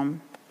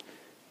liksom,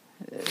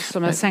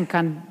 som jag sen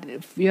kan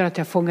göra att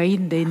jag fångar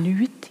in det i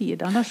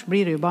nutid. Annars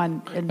blir det ju bara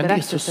en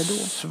berättelse då. Det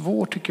är så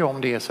svårt tycker jag,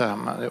 om det är så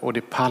här, och det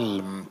är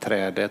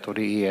palmträdet och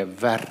det är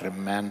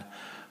värmen,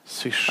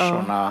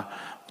 syrsorna.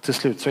 Och till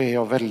slut så är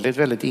jag väldigt,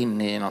 väldigt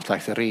inne i någon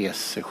slags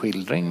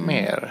reseskildring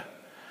mer.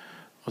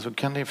 Och så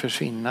kan det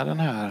försvinna den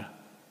här,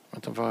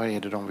 vad är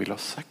det de vill ha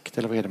sagt,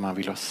 eller vad är det man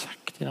vill ha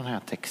sagt i den här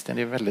texten.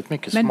 Det är väldigt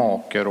mycket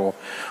smaker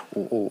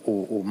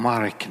och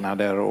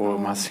marknader, och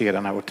man ser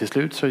den här, och till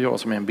slut så är jag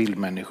som är en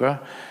bildmänniska,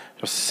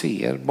 jag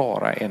ser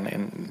bara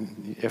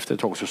efter ett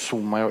tag så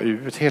zoomar jag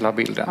ut hela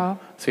bilden,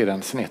 ser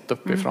den snett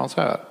uppifrån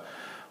så här.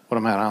 Och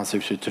de här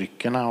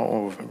ansiktsuttrycken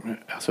och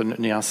alltså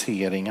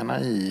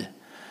nyanseringarna i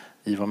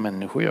vad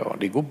människor gör,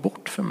 det går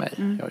bort för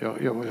mig.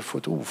 Jag får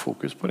ett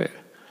ofokus på det.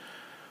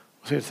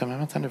 Och så är det så här, men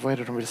vänta nu, vad är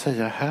det de vill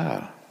säga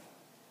här?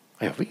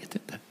 Jag vet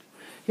inte.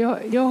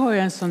 Jag har ju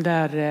en sån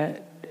där,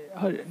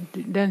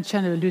 den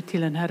känner väl du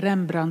till, den här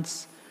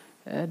Rembrandts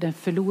Den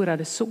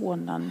förlorade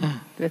sonen.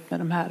 Du vet, med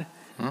de här.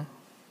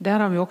 Där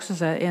har vi också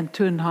så här, en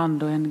tunn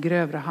hand och en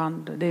grövre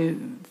hand. Det är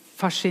en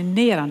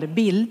fascinerande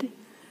bild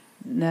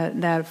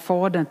när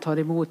fadern tar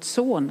emot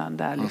sonen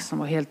där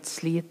liksom, och helt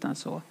sliten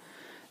så.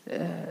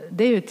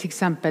 Det är ju till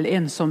exempel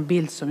en sån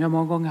bild som jag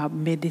många gånger har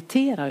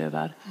mediterat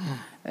över.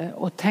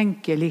 Och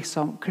tänker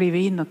liksom, kliver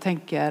in och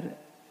tänker,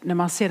 när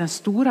man ser den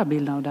stora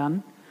bilden av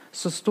den,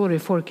 så står det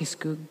folk i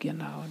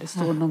skuggorna och det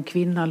står någon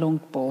kvinna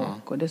långt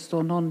bak och det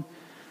står någon,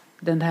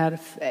 den här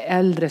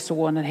äldre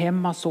sonen,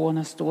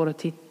 hemmasonen står och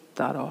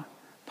tittar och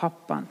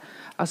pappan.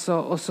 Alltså,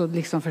 och så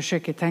liksom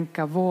försöker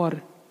tänka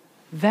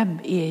vem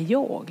är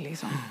jag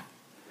liksom?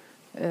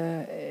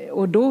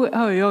 Och då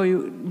har jag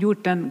ju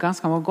gjort den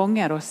ganska många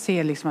gånger och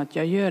ser liksom att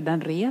jag gör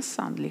den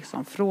resan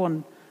liksom,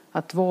 från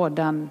att vara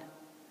den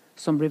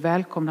som blir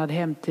välkomnad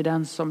hem till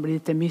den som blir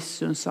lite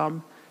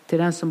missunnsam, till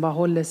den som bara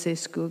håller sig i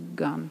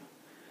skuggan.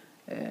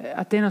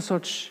 Att det är någon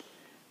sorts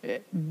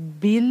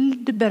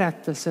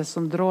bildberättelse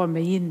som drar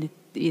mig in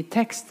i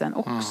texten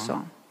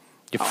också.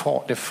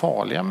 Det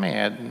farliga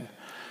med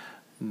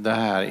det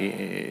här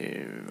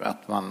är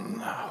att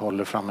man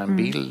håller fram en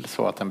bild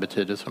så att den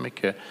betyder så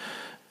mycket.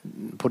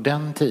 På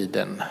den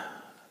tiden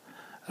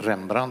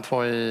Rembrandt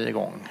var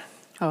igång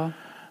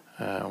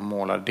och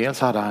målade. Dels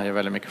hade han ju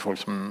väldigt mycket folk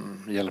som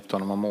hjälpte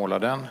honom att måla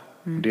den.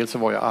 Dels så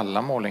var ju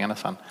alla målningar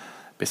nästan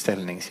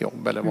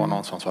beställningsjobb, eller var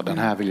någon som sa den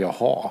här vill jag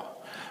ha.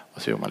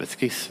 Och så gjorde man lite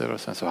skisser och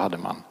sen så hade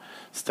man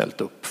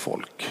ställt upp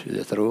folk i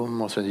ett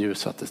rum och så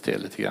ljussattes det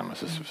lite grann och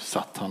så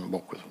satt han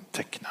bak och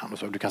tecknade han och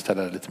så, du kan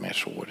ställa det lite mer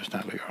så, är du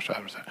snäll och gör så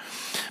här och så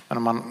här.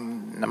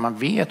 Men när man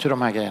vet hur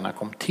de här grejerna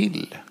kom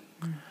till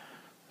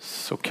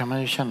så kan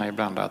man ju känna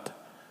ibland att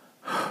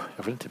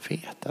jag vill inte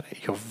veta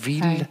det. Jag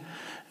vill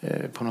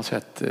på något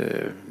sätt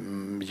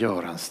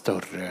göra en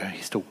större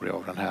historia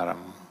av den här.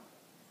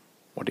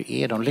 Och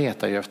de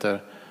letar ju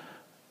efter.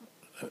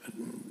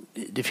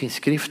 Det finns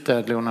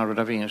skrifter, Leonardo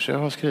da Vinci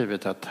har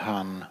skrivit att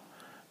han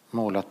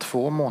målat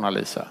 2 Mona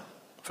Lisa.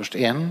 Först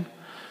en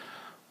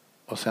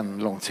och sen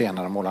långt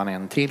senare målar han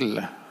en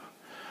till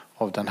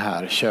av den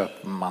här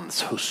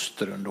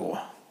köpmanshustrun då.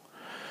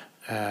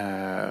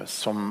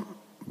 Som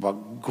var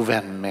god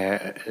vän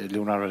med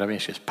Leonardo da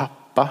Vincis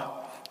pappa,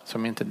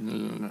 som inte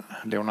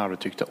Leonardo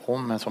tyckte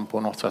om, men som på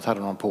något sätt hade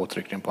någon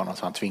påtryckning på honom,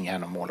 så han tvingade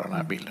henne att måla den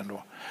här bilden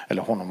då.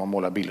 Eller honom att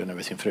måla bilden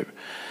över sin fru.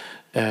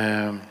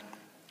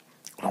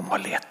 De har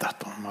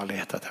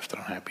letat efter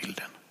den här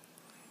bilden.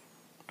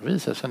 Det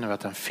visar sig nu att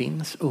den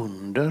finns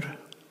under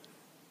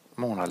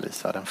Mona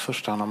Lisa. Den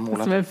första han har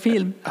målat. Som en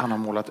film. Han har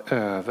målat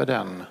över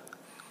den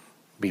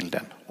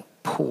bilden. Och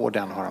på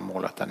den har han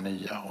målat den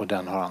nya. Och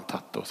den har han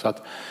tagit då. Så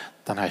att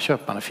den här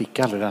köpmannen fick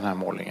aldrig den här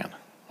målningen.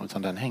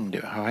 Utan den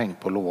har hängt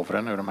på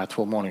Louvren nu. De här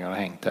 2 målningarna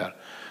har hängt där.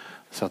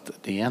 Så att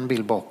det är en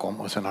bild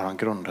bakom. Och sen har han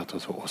grundat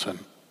och så. Och sen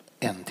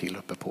en till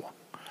uppe på.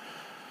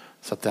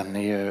 Så att den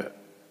är ju...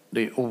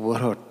 Det är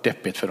oerhört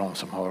deppigt för dem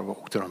som har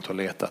åkt runt och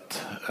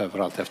letat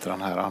överallt efter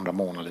den här andra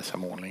Mona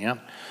Lisa-målningen.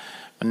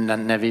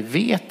 Men när vi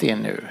vet det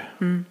nu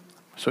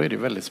så är det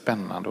väldigt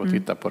spännande att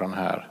titta på den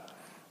här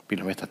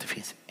bilden och veta att det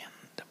finns en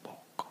där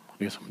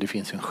bakom. Det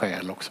finns en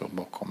själ också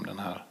bakom den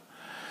här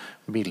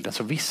bilden.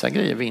 Så vissa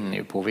grejer vinner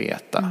ju på att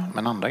veta,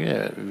 men andra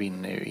grejer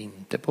vinner ju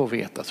inte på att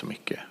veta så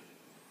mycket.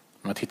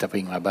 Om man tittar på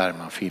Ingmar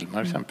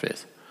Bergman-filmer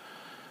exempelvis,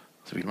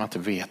 så vill man inte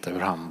veta hur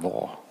han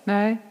var.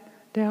 Nej,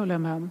 det håller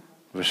jag med om.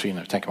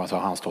 Försvinner. Tänker man så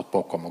har han stått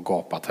bakom och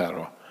gapat här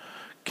och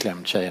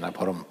klämt tjejerna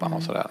på rumpan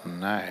och sådär.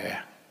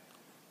 Nej.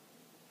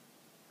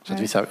 Så att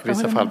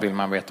vissa fall vill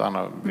man veta och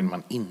andra vill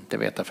man inte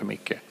veta för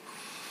mycket.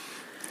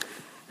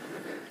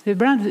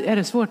 Ibland är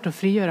det svårt att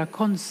frigöra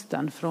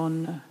konsten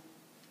från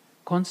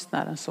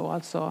konstnären så.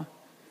 Alltså.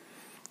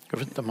 Jag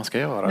vet inte om man ska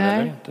göra det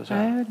eller inte. Så.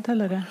 Nej, inte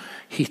heller det.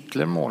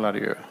 Hitler målade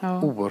ju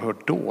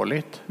oerhört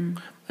dåligt.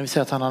 Men vi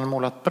säger att han hade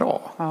målat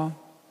bra. Ja.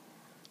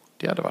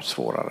 Det hade varit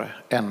svårare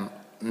än...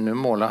 Nu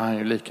målar han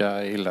ju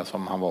lika illa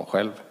som han var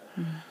själv.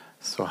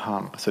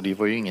 Så det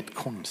var ju inget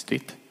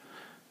konstigt.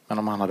 Men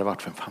om han hade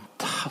varit en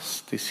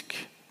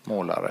fantastisk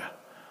målare,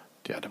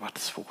 det hade varit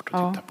svårt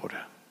att titta på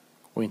det.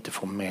 Och inte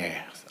få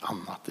med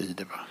annat i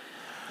det.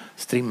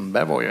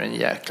 Strindberg var ju en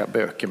jäkla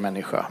bökig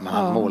människa, men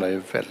han målar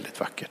ju väldigt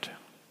vackert.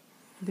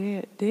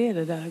 Det är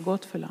det där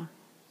gottfulla.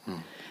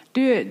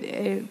 Du,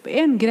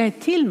 en grej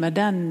till med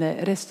den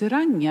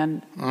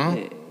restaurangen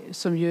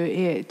som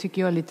ju är,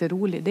 tycker jag, är lite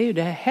rolig. Det är ju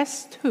det här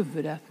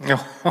hästhuvudet.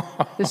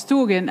 Det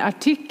stod en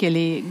artikel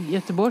i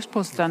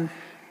Göteborgs-Posten.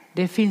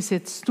 Det finns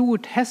ett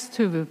stort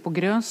hästhuvud på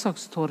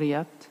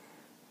Grönsakstorget.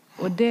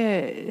 Och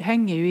det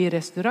hänger ju i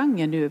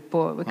restaurangen nu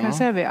på, vi kan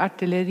säga vid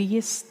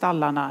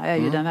Artilleristallarna är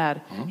ju den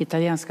här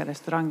italienska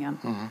restaurangen.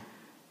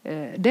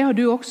 Det har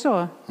du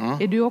också,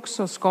 är du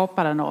också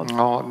skaparen av?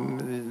 Ja,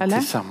 eller?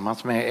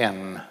 Tillsammans med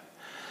en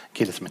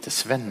kille som heter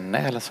Svenne,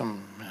 eller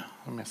som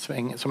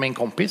är en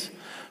kompis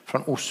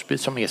från Osby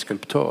som är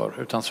skulptör.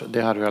 Utan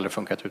det hade ju aldrig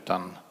funkat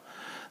utan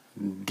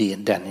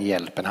den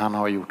hjälpen. Han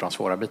har gjort de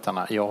svåra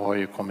bitarna. Jag har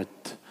ju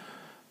kommit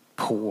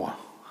på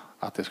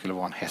att det skulle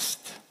vara en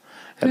häst.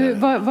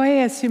 Vad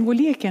är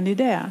symboliken i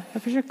det?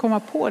 Jag försöker komma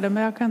på det,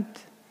 men jag kan inte...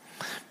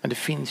 Men det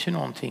finns ju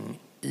någonting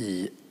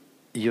i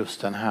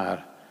just den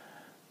här...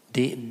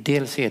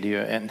 Dels är det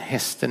ju en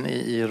hästen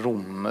i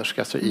romersk,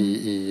 alltså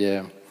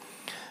i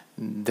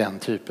den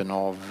typen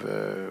av,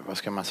 vad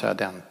ska man säga,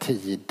 den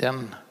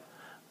tiden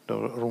då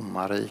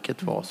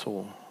romarriket var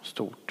så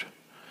stort.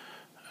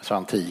 Så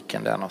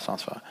antiken där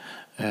någonstans. Va?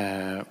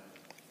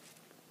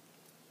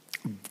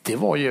 Då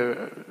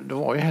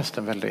var ju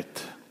hästen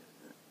väldigt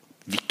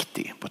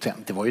viktig,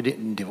 potent. Det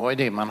var ju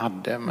det man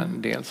hade,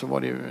 men dels så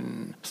var det ju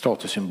en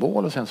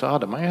statussymbol och sen så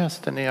hade man ju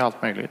hästen i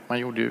allt möjligt. Man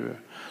gjorde ju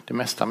det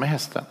mesta med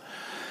hästen.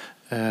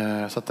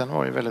 Så att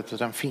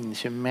den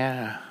finns ju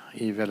med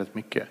i väldigt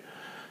mycket.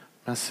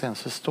 Men sen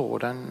så står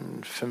den,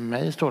 för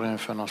mig står den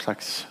för någon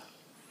slags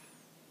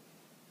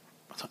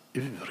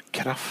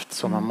urkraft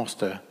som man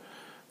måste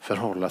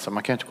förhålla sig.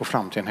 Man kan inte gå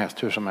fram till en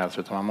häst hur som helst,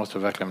 utan man måste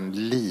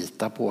verkligen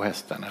lita på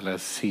hästen eller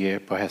se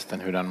på hästen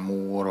hur den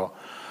mår och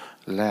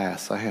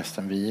läsa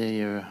hästen. Vi är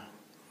ju...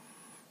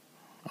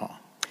 Ja.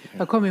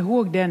 Jag kommer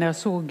ihåg det när jag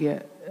såg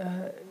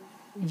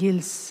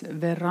Gills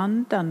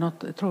veranda,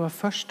 jag tror det var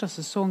första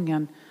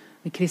säsongen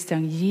med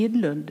Christian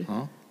Gidlund,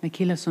 den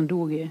killen som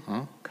dog i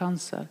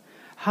cancer.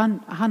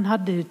 Han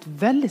hade ett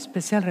väldigt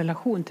speciell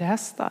relation till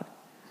hästar.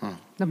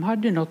 De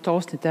hade något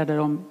avsnitt där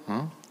de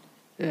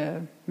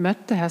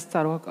mötte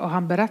hästar och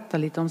han berättade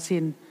lite om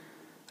sin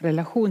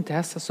relation till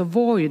hästar. Så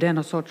var ju det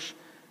någon sorts,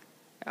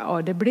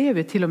 det blev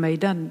ju till och med i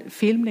den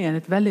filmningen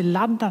ett väldigt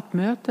laddat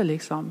möte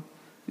liksom.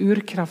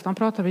 Urkraft, han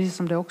pratade precis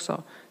om det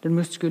också. Den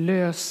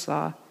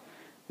muskulösa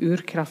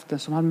urkraften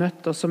som han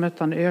mötte, och så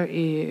mötte han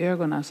i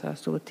ögonen så här,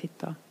 stod och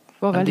tittade.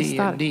 Det var väldigt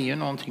starkt. Det är ju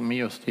någonting med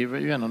just, det är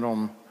ju en av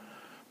de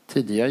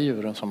tidiga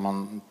djuren som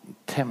man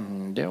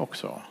tämjde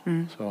också.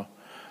 Så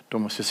då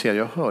måste jag säga,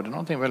 jag hörde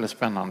någonting väldigt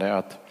spännande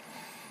att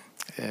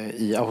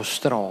i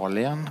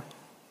Australien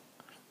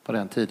på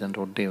den tiden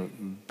då det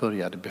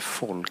började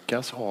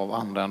befolkas av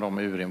andra än de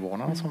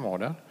urinvånarna som var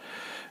där,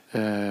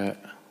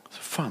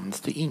 så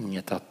fanns det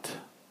inget att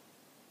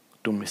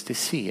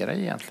domesticera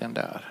egentligen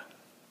där.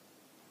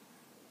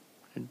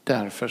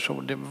 Därför så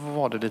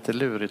var det lite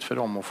lurigt för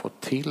dem att få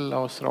till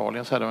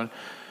Australien. Så här,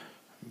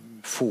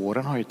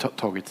 fåren har ju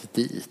tagits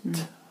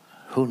dit.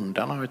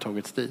 Hundarna har ju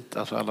tagits dit.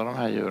 Alltså alla de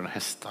här djuren,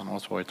 hästarna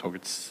och så, har ju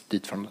tagits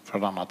dit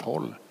från annat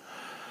håll.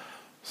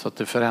 Så att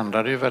det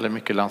förändrade ju väldigt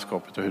mycket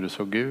landskapet och hur det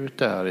såg ut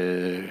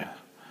där.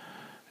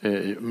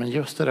 Men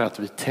just det där att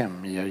vi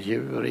tämjer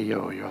djur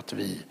gör ju att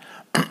vi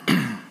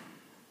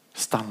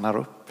stannar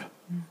upp.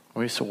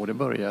 Och det är så det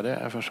började.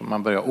 Eftersom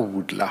man börjar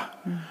odla.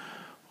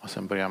 Och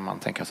sen börjar man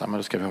tänka så här, men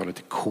då ska vi ha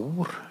lite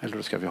kor eller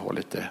då ska vi ha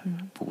lite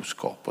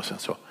boskap. Och sen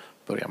så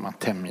börjar man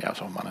tämja,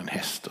 så har man en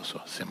häst och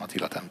så ser man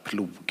till att den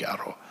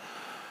plogar.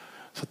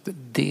 Så att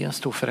det är en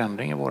stor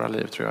förändring i våra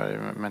liv, tror jag, i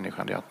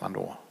människan. Det är att man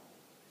då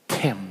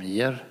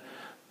tämjer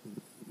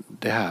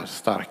det här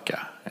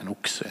starka, en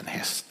oxe, en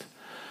häst.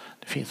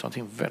 Det finns något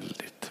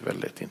väldigt,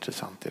 väldigt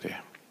intressant i det.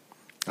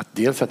 Att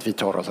dels att vi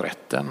tar oss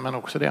rätten, men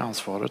också det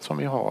ansvaret som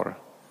vi har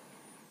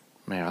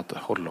med att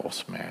hålla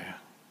oss med,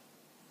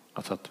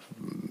 alltså att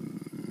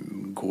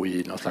gå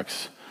i någon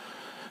slags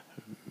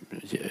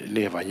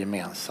leva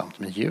gemensamt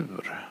med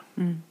djur.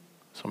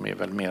 Som är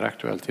väl mer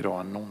aktuellt idag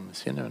än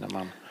någonsin nu när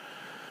man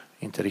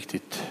inte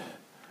riktigt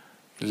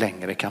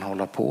längre kan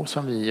hålla på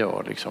som vi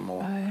gör liksom,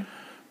 och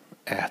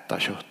äta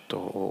kött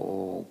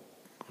och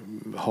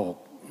ha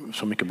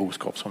så mycket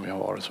boskap som vi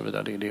har och så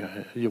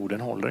vidare.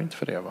 Jorden håller inte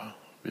för det, va?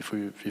 Vi får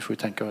ju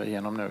tänka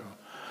igenom nu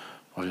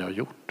vad vi har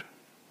gjort.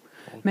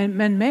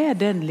 Men med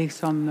den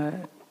liksom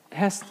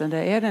hästen,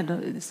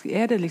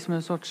 är det liksom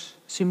en sorts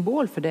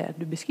symbol för det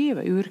du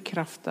beskriver,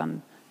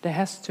 urkraften, det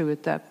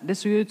hästhuvudet där. Det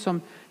såg ut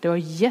som det var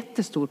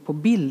jättestort på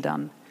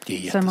bilden. Det är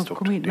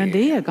jättestort. Men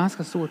det är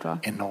ganska stort, va?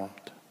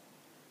 Enormt.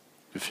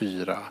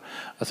 4,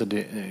 alltså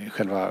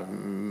själva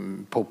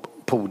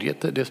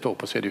podiet det står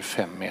på, så är det ju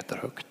 5 meter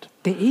högt.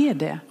 Det är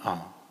det? Ja.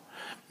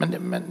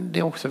 Men det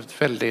är också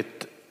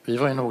väldigt, vi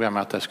var ju noga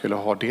med att det skulle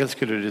ha, dels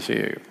skulle det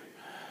se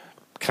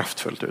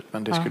kraftfullt ut,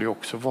 men det skulle ju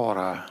också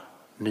vara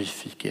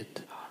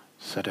nyfiket.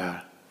 Så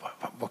där,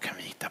 vad kan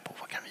vi hitta på,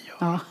 vad kan vi göra?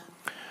 Ja.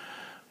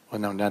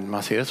 Och när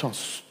man ser ett sånt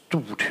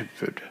stort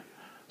huvud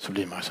så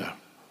blir man så här,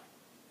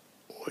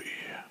 oj.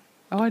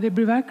 Ja, det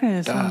blir verkligen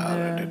en sån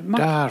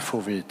där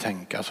får vi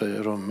tänka. Alltså,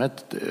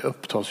 rummet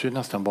upptas ju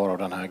nästan bara av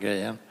den här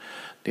grejen.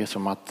 Det är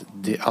som att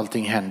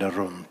allting händer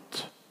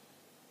runt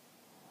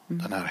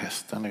den här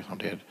hästen. Liksom.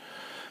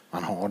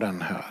 Man har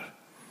den här.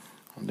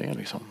 Och det är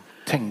liksom,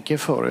 tänker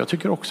för. Jag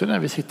tycker också när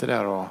vi sitter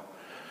där och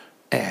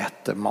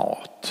äter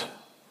mat,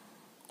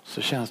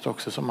 så känns det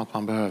också som att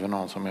man behöver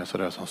någon som är så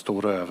där, som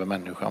står över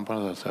människan på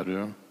något sätt.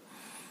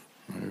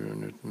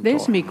 Det är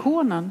som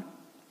ikonen.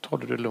 Tar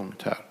du det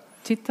lugnt här.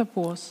 Titta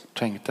på oss.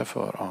 Tänk dig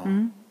för. Ja.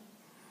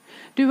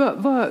 Du,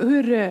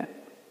 hur,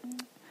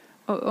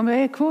 om jag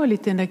är kvar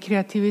lite i den där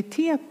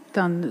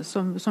kreativiteten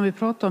som vi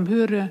pratade om,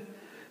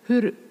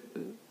 hur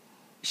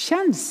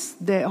känns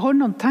det? Har du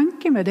någon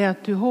tanke med det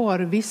att du har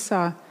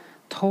vissa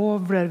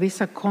tavlor,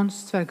 vissa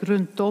konstverk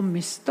runt om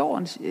i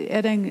stan?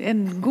 Är det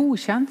en god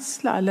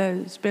känsla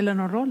eller spelar det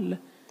någon roll?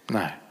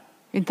 Nej.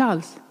 Inte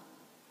alls?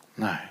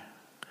 Nej.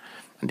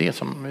 Det är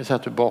som vi säger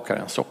att du bakar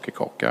en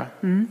sockerkaka.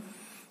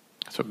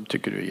 Så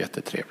tycker du är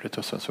jättetrevligt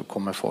och så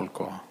kommer folk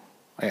och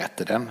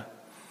äter den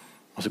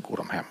och så går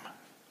de hem.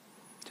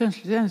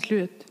 Den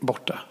slut.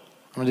 Borta.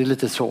 Men det är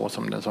lite så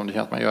som det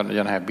känns. Man gör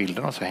den här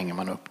bilden och så hänger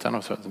man upp den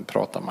och så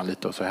pratar man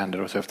lite och så händer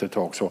det och så efter ett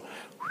tag så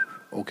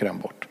åker den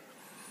bort.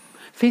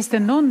 Finns det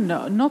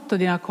något av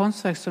dina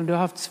konstverk som du har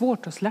haft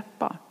svårt att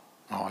släppa?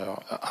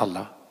 Ja,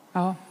 alla.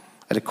 Ja.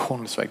 Eller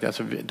konstverk,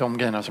 alltså de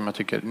grejerna som jag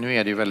tycker, nu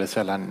är det ju väldigt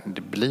sällan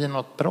det blir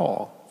något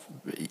bra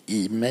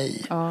i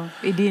mig. Ja,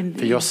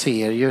 för jag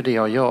ser ju det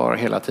jag gör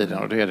hela tiden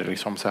och då är det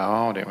liksom så här,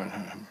 ja, det är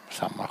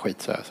samma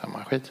skit så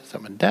här,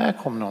 men där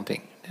kom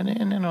någonting, det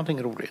är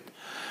någonting roligt.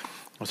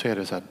 Och så är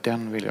det så här,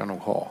 den vill jag nog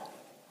ha.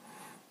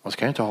 Och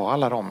ska jag inte ha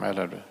alla dem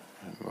eller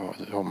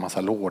ha en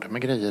massa lådor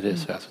med grejer i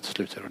så här, så till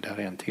slut är det där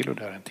är en till och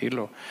där är en till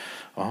och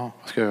ja,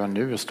 vad ska jag göra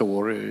nu?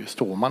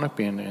 Står man upp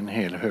i en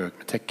hel hög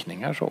med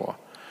teckningar så.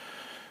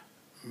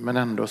 Men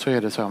ändå så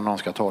är det så här, om någon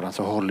ska ta den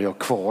så håller jag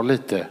kvar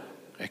lite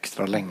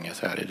extra länge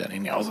så här i den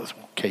innan jag så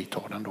okej,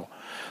 ta den då.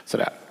 Så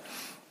där.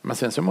 Men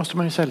sen så måste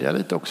man ju sälja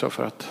lite också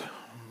för att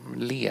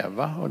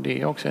leva och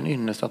det är också en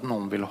ynnest att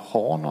någon vill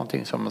ha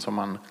någonting som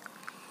man.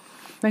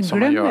 Men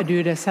glömmer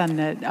du det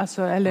sen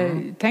alltså,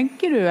 eller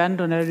tänker du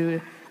ändå när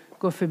du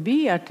går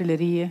förbi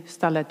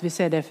artilleristallet, vi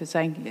ser det för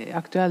sig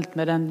aktuellt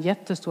med den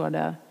jättestora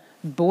där,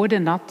 både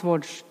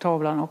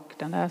nattvårdstavlan och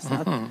den där så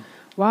att,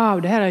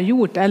 wow, det här har jag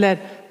gjort, eller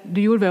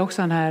du gjorde väl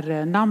också den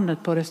här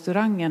namnet på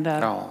restaurangen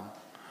där. Ja.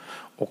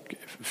 Och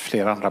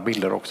flera andra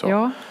bilder också.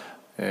 Ja.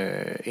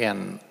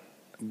 En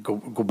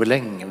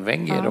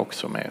gobelängvägg är det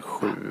också med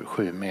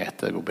 7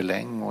 meter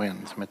gobeläng och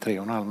en som är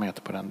 3,5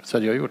 meter på den. Så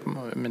jag har gjort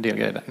en del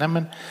grejer där. Nej,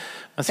 men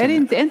sen, är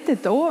det inte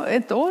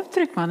ett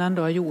avtryck man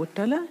ändå har gjort,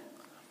 eller?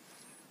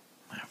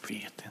 Jag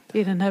vet inte.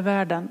 I den här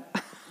världen.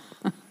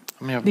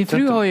 Men Din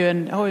fru har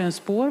ju en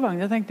spårvagn.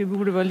 Jag tänkte det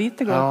borde vara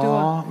lite gott.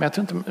 Ja, men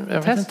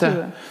jag vet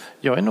inte.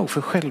 Jag är nog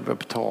för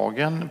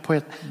självupptagen på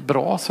ett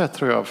bra sätt,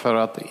 tror jag, för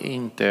att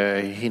inte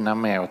hinna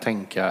med och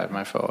tänka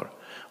mig för.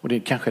 Och det är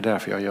kanske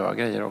därför jag gör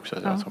grejer också.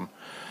 Ja.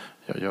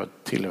 Jag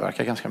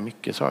tillverkar ganska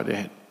mycket, så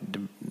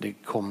det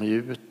kommer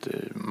ju ut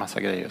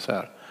massa grejer så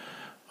här.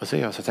 Och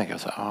så tänker jag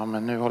så här,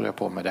 men nu håller jag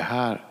på med det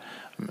här.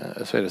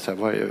 Så är det så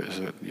här,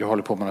 jag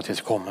håller på med något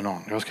tills kommer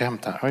någon. Jag ska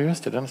hämta. Ja,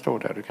 just det, den står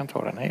där. Du kan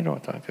ta den. Hej då.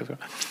 Ja,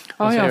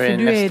 för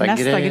du är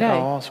nästa grej.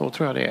 Ja, så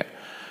tror jag det är.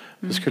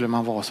 För skulle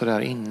man vara så där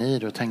inne i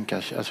det och tänka,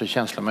 alltså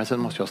känslomässigt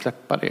måste jag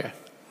släppa det.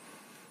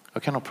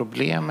 Jag kan ha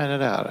problem med det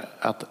där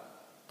att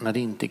när det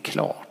inte är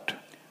klart.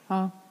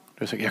 Ja.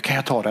 Jag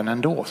kan ta den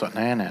ändå. Så,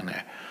 nej.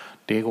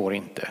 Det går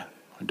inte.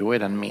 Då är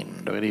den min.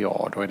 Då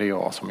är det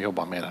jag som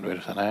jobbar med den. Då är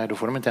det så, nej, då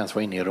får de inte ens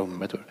vara inne i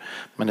rummet.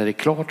 Men när det är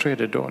klart så är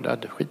det då,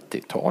 skit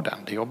i, ta den.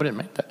 Jag bryr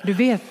mig inte. Du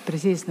vet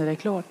precis när det är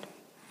klart?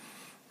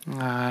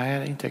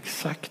 Nej, inte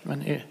exakt.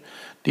 Men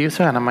det är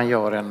så här när man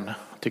gör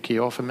tycker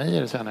jag, för mig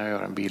är det så här när jag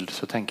gör en bild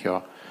så tänker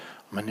jag,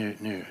 men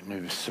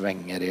nu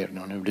svänger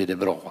det och nu blir det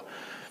bra.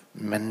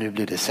 Men nu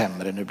blir det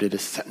sämre,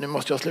 nu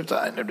måste jag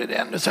sluta, nu blir det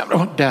ännu sämre.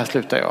 Och där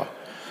slutar jag.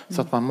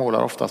 Så att man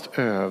målar oftast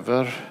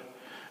över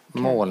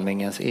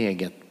målningens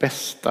eget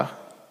bästa.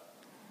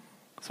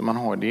 Så man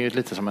har, det är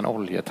lite som en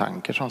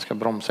oljetanker som ska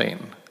bromsa in.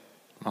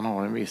 Man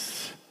har en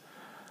viss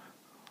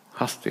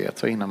hastighet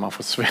så innan man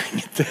får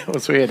svängt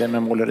och så är det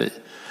med måleri.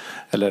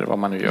 Eller vad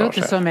man nu gör. Det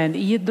låter som en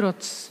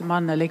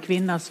idrottsman eller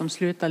kvinna som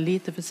slutar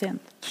lite för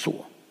sent.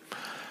 Så.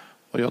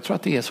 Och jag tror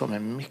att det är så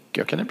med mycket.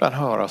 Jag kan ibland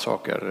höra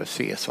saker,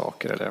 se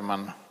saker eller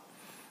man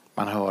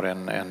hör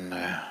en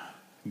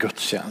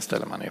gudstjänst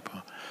eller man är på.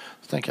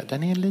 Så tänker jag,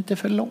 den är lite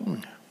för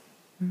lång.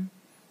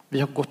 Vi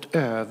har gått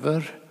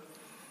över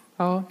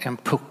en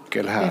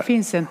puckel här. Det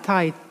finns en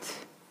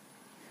tajt...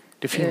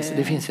 Det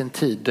finns en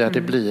tid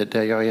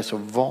där jag är så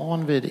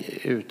van vid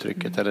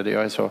uttrycket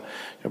eller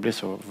jag blir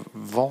så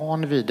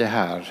van vid det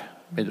här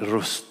med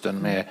rösten,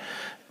 med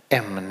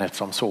ämnet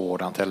som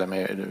sådant eller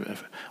med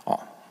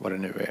vad det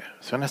nu är.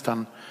 Så jag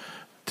nästan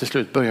till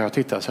slut börjar jag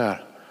titta så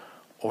här.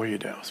 Oj,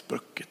 det har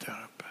spruckit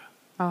där uppe.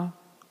 Ja.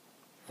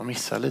 Man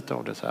missar lite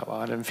av det så här,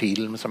 va? Eller en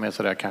film som är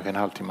så där kanske en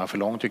halvtimme för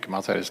lång tycker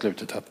man så här i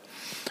slutet att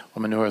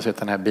men nu har jag sett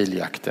den här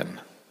biljakten.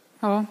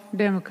 Ja,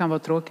 det kan vara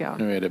tråkigt.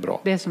 Nu är det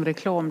bra. Det är som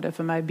reklam det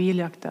för mig,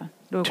 biljakten.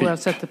 Då går jag och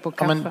sätter på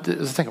kaffe. Ja,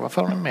 men så tänker jag,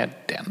 varför har de med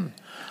den?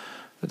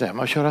 Det där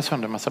med att köra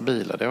sönder en massa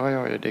bilar,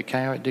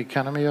 det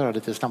kan de göra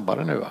lite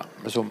snabbare nu, va?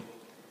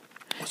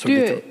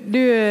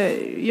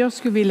 Jag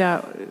skulle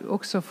vilja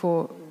också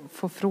få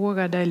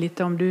fråga dig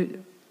lite om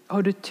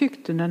har du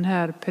tyckt under den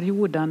här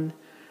perioden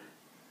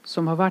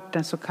som har varit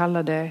den så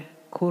kallade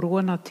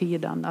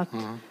coronatiden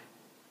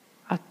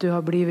att du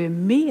har blivit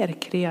mer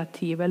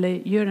kreativ eller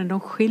gör det någon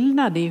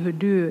skillnad i hur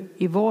du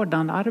i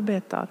vardagen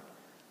arbetar?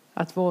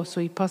 Att vara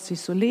så pass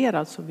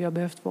isolerad som vi har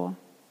behövt vara.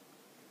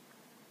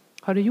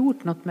 Har du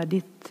gjort något med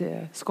ditt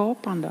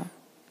skapande?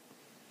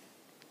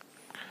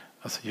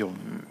 Alltså jag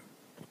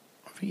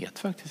vet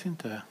faktiskt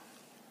inte.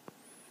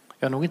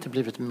 Jag har nog inte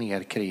blivit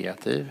mer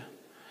kreativ.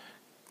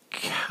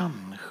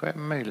 Kanske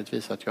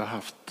möjligtvis att jag har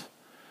haft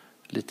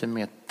lite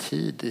mer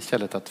tid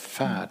istället att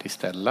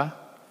färdigställa.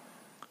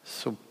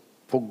 Så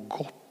på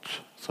gott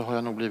så har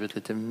jag nog blivit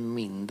lite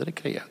mindre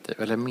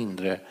kreativ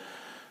eller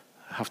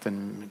haft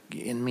en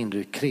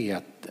mindre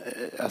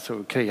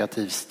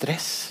kreativ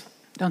stress.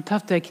 Du har inte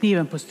haft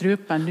kniven på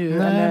strupen nu?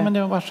 Nej, eller men det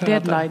har varit så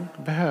deadline.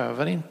 Jag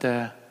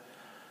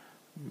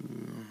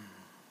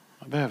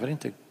behöver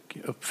inte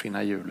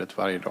uppfinna hjulet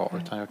varje dag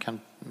utan jag kan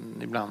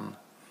ibland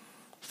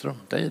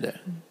strunta i det.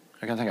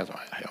 Jag kan tänka så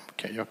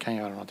jag kan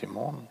göra något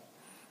imorgon.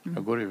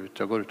 Jag går ut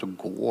och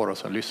går och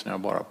så lyssnar jag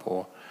bara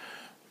på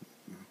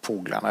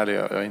fåglarna eller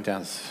jag har inte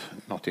ens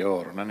något i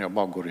öronen. Jag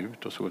bara går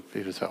ut och så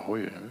blir det så här,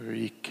 oj, nu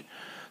gick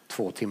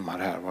 2 timmar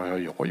här, vad har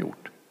jag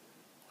gjort?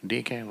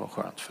 Det kan ju vara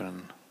skönt för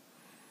en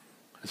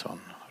sån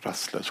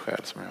rastlös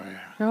själ som jag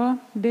är. Ja,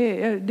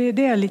 det är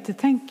det jag lite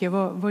tänker.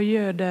 Vad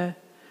gör det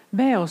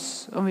med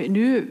oss?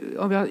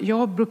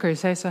 Jag brukar ju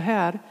säga så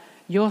här,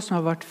 jag som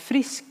har varit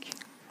frisk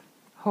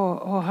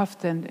har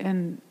haft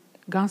en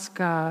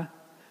ganska,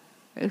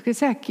 jag ska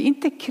säga,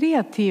 inte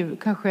kreativ,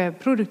 kanske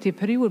produktiv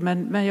period,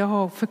 men jag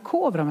har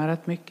förkovrat mig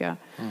rätt mycket.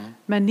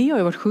 Men ni har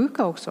ju varit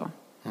sjuka också.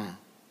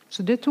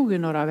 Så det tog ju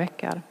några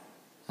veckor.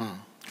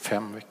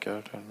 5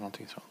 veckor eller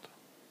någonting sånt.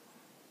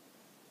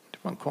 Det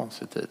var en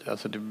konstig tid.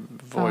 Alltså det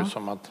var ju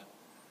som att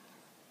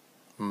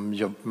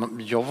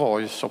jag var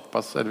ju så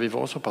pass, eller vi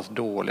var så pass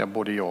dåliga,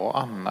 både jag och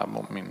Anna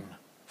och min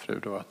fru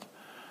då, att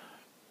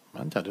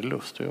man inte hade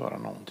lust att göra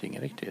någonting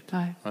riktigt.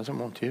 Nej. Men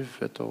som ont i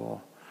huvudet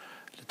och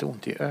lite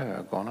ont i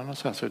ögonen och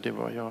så här, så det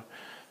var, jag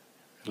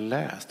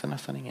läste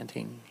nästan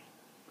ingenting.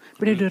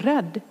 Blev du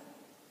rädd?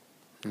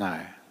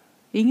 Nej.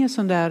 Ingen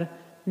sån där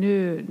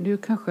nu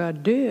kanske jag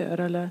dör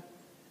eller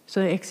så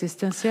är det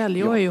existentiell.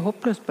 Jag är ju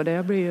hopplös på det.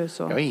 Jag blir ju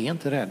så. Jag är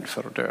inte rädd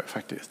för att dö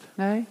faktiskt.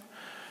 Nej.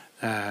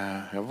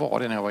 Jag var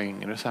det när jag var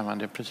yngre,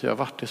 men jag har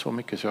varit det så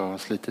mycket så jag har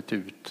slitit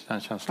ut den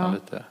känslan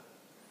lite.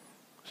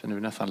 Så nu är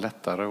det nästan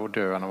lättare att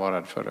dö än att vara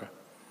rädd för det.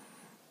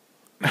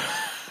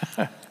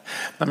 Nej,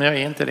 men jag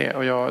är inte det,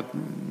 och jag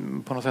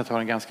på något sätt har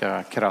en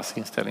ganska krass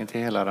inställning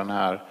till hela den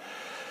här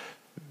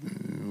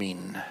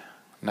min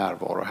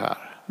närvaro här.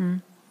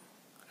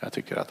 Jag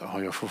tycker att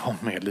jag får vara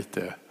med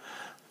lite,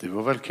 det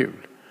var väl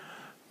kul,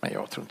 men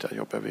jag tror inte att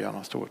jag behöver göra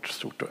något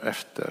stort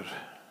eftermäle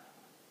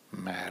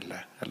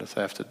eller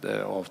så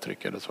efter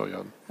avtryck eller så.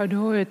 Ja, du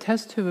har ju ett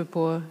hästhuvud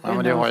på. Ja,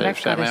 men det har jag i och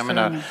för sig, men jag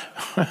menar,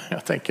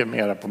 jag tänker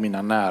mera på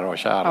mina nära och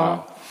kära.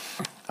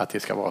 Att det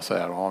ska vara så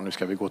här, nu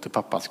ska vi gå till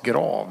pappas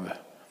grav.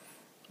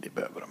 Det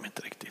behöver de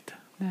inte riktigt.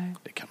 Nej.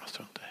 Det kan de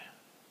strunta i.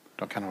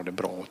 De kan ha det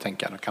bra och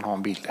tänka. De kan ha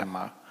en bild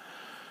hemma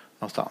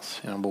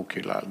någonstans i någon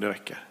bokhylla. Det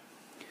räcker.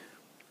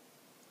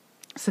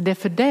 Så det är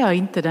för det har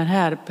inte den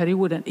här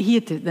perioden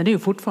hittills, den är ju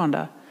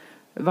fortfarande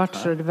varit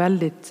så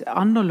väldigt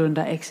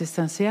annorlunda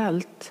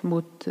existentiellt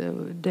mot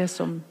det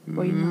som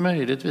var innan.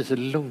 Möjligtvis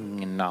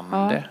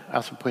lugnande,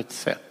 alltså på ett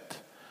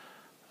sätt.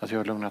 Alltså jag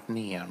har lugnat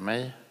ner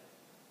mig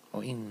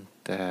och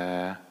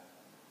inte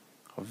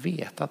har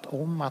vetat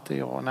om att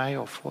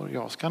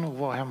jag ska nog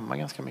vara hemma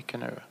ganska mycket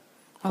nu.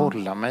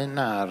 Hålla mig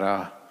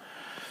nära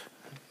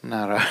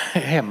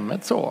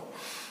hemmet så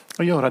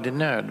och göra det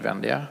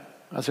nödvändiga.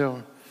 Alltså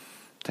jag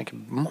tänker,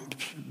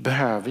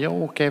 behöver jag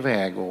åka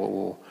iväg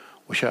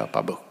och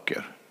köpa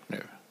böcker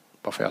nu?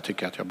 Bara för jag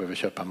tycker att jag behöver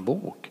köpa en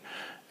bok.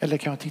 Eller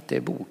kan jag titta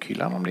i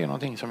bokhyllan om det är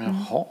någonting som jag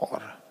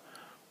har?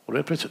 Och då är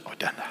det plötsligt,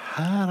 den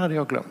här hade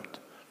jag glömt.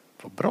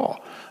 Vad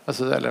bra.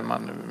 Alltså,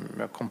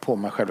 jag kom på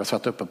mig själv, jag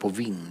satt uppe på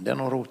vinden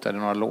och rotade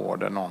några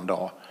lådor någon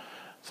dag.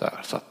 Så här,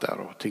 satt där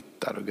och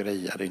tittade och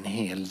grejade en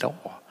hel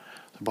dag.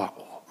 Så bara,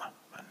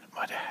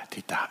 vad är det här?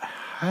 Titta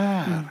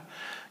här.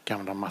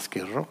 Gamla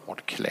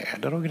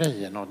maskeradkläder och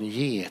grejer, någon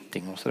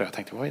geting och sådär. Jag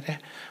tänkte, vad är det?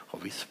 Har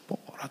vi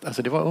sparat?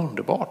 Alltså det var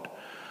underbart.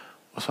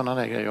 Och sådana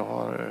där grejer,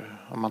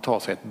 om man tar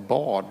sig ett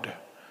bad,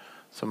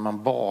 så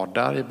man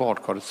badar i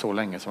badkaret så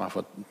länge som man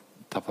får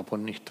tappa på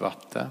nytt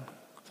vatten.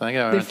 Det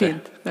är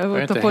fint. Jag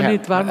har ta på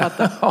nytt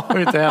varmvatten. Det har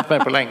inte hänt mig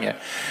på länge.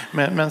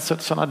 Men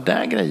sådana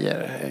där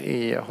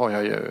grejer har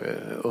jag ju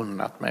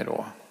unnat mig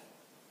då.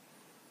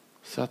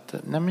 Så att,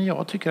 men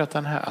jag tycker att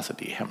den här, alltså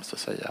det är hemskt att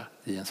säga,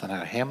 i en sån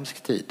här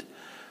hemsk tid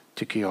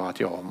tycker jag att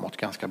jag har mått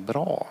ganska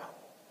bra.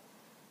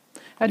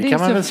 Ja, det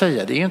kan man väl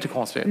säga, det är ju inte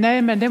konstigt.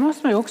 Nej, men det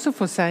måste man ju också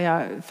få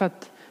säga, för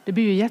att det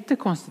blir ju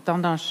jättekonstigt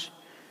annars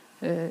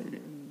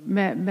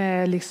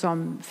med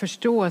liksom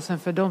förståelsen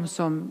för de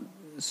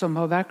som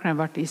har verkligen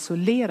varit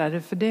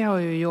isolerade, för det har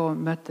ju jag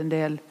mött en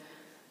del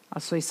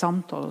alltså i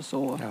samtal och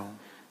så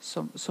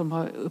som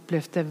har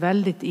upplevt det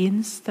väldigt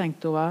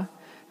instängt då, va?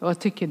 Och jag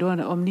tycker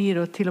då, om ni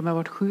då till och med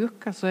varit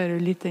sjuka, så är det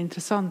lite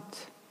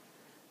intressant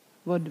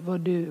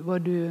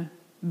vad du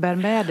bär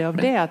med dig av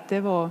det, att det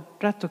var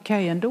rätt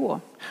okej ändå.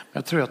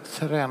 Jag tror jag har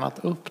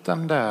tränat upp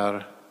den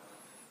där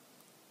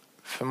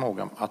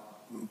förmågan att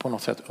på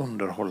något sätt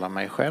underhålla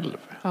mig själv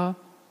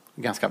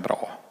ganska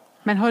bra.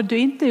 Men har du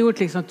inte gjort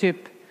liksom typ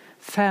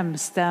 5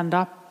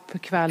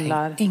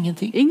 stand-up-kvällar?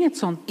 Ingenting. Inget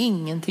sånt?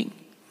 Ingenting.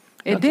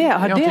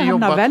 Har det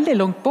hamnat väldigt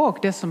långt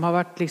bak, det som har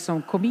varit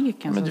liksom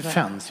komiken? Men det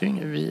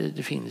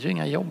finns ju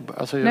inga jobb.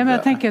 Alltså, nej, men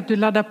jag tänker att du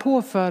laddar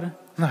på för...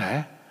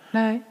 Nej.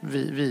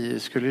 Vi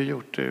skulle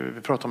ju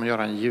vi pratade om att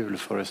göra en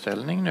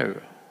julföreställning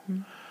nu.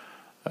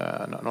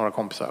 Några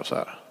kompisar så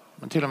här.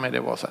 Men till och med det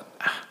var så här,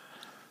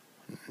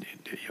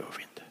 det gör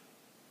vi inte.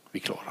 Vi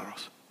klarar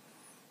oss.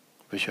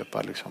 Vi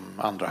köper liksom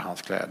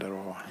andrahandskläder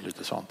och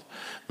lite sånt.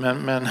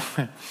 Men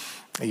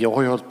jag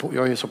har ju hållit på,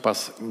 jag är så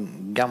pass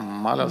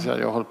gammal, alltså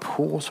jag har hållit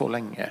på så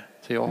länge.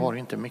 Så jag har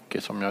inte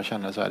mycket som jag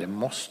känner så här, det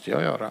måste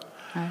jag göra.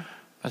 Nej.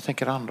 Jag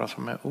tänker andra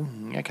som är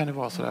unga kan det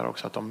vara så där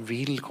också, att de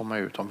vill komma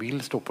ut, de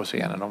vill stå på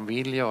scenen, de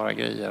vill göra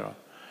grejer.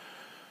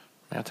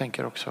 Men jag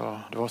tänker också,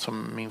 det var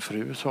som min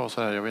fru sa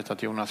så här, jag vet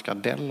att Jonas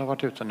Gardell har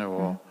varit ute nu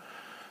och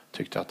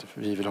tyckte att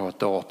vi vill ha ett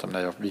datum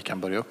där vi kan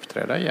börja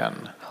uppträda igen.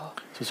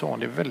 Så sa hon,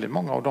 det är väldigt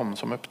många av dem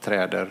som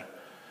uppträder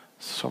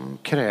som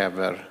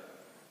kräver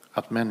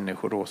att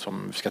människor då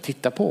som ska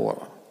titta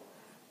på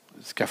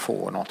ska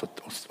få något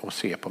att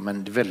se på.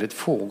 Men det är väldigt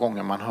få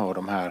gånger man hör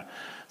de här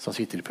som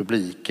sitter i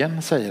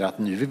publiken säger att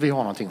nu vill vi ha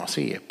någonting att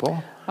se på.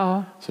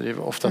 Ja. Så det är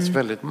oftast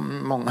väldigt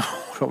många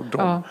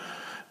av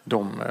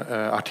de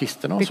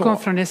artisterna. Det kom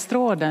från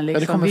estraden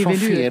liksom. Ja, det kommer från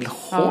fel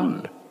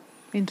håll.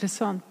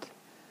 Intressant.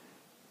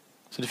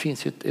 Så det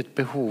finns ju ett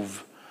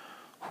behov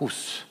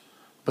hos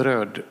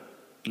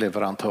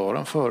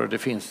brödleverantören för det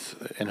finns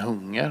en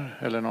hunger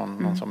eller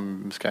någon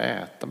som ska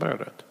äta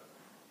brödet.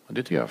 Och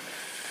det tycker jag är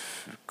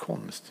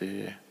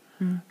konstig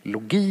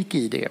logik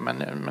i det.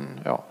 Men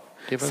ja,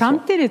 det är väl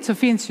samtidigt så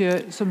finns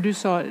ju, som du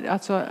sa,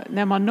 alltså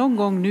när man någon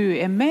gång nu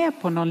är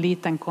med på någon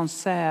liten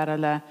konsert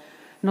eller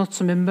något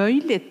som är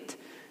möjligt,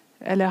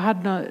 eller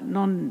hade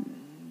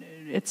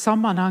ett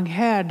sammanhang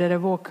här där det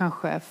var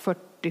kanske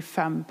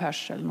 45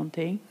 pers eller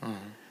någonting.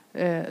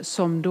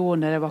 som då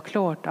när det var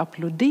klart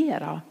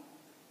applådera.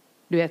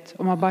 Du vet,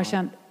 om man bara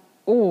kände,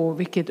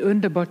 vilket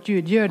underbart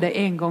ljud, gör det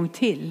en gång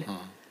till.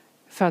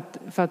 För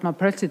att man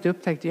plötsligt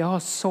upptäckte, jag har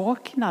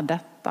saknat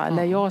detta.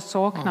 Eller jag har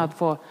saknat att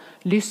få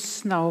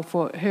lyssna och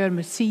få höra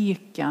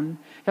musiken.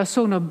 Jag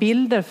såg några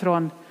bilder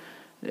från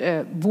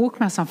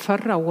Bokmässan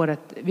förra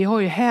året. Vi har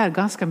ju här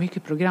ganska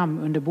mycket program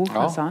under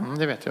Bokmässan. Ja,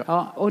 det vet jag.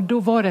 Ja, och då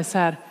var det så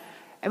här,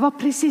 det var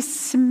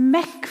precis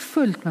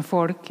smäckfullt med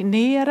folk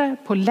nere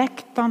på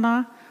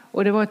läktarna.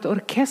 Och det var ett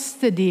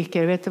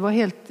orkesterdike, vet, det var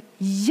helt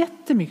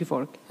jättemycket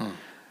folk.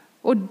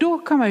 Och då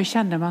kan man ju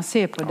känna när man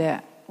ser på det,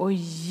 och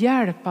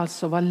hjälp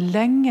alltså vad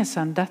länge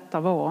sedan detta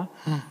var.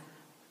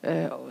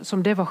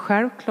 Som det var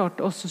självklart,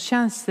 och så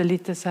känns det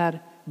lite så här,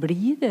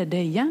 blir det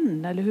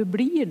igen eller hur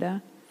blir det?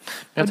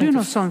 Har du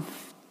någon sån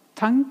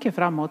tanke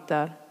framåt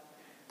där?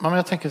 Ja, men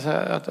jag tänker så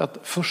här att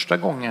första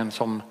gången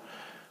som,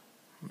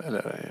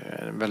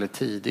 eller väldigt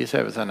tidigt, så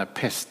är det så här när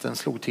pesten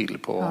slog till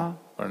på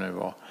vad det nu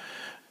var,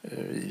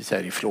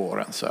 i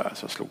Florens,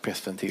 så slog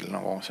pesten till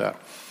någon gång så här.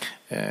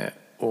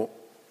 Och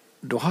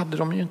då hade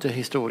de ju inte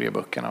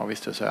historieböckerna och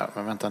visste så här,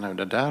 men vänta nu,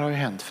 det där har ju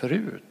hänt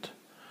förut.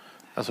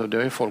 Alltså det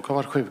har ju, folk har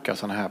varit sjuka,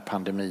 sådana här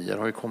pandemier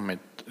har ju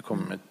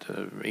kommit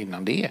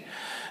innan det.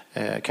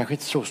 Kanske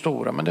inte så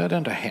stora, men det har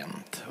ändå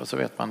hänt. Och så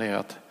vet man det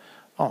att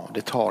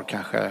det tar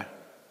kanske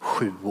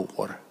 7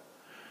 år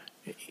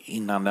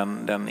innan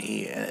den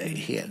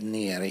är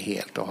nere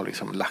helt och har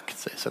liksom lagt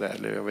sig så där,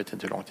 eller jag vet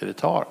inte hur lång tid det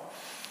tar.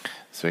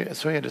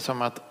 Så är det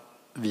som att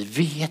vi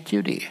vet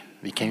ju det.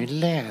 Vi kan ju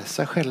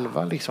läsa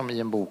själva liksom i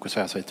en bok och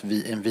säga så att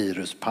en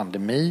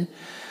viruspandemi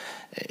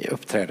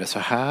uppträder så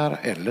här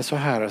eller så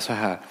här och så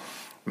här.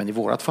 Men i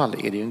vårat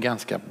fall är det ju en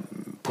ganska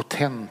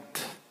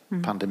potent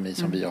pandemi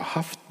som vi har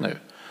haft nu.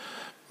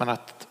 Men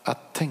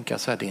att tänka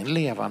så här, det är en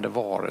levande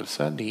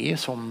varelse. Det är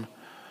som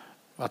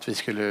att vi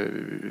skulle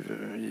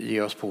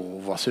ge oss på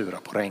att vara sura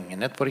på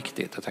regnet på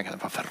riktigt. Och tänka,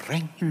 varför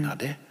regnar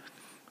det?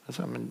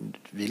 Alltså, men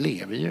vi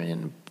lever ju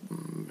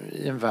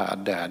i en värld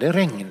där det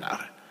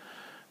regnar.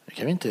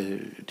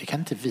 Det kan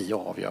inte vi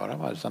avgöra.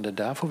 Va? Utan det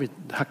där får vi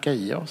hacka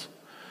i oss.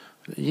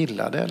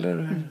 Gilla det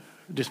eller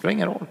det spelar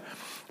ingen roll.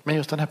 Men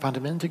just den här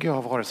pandemin tycker jag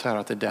har varit så här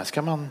att det där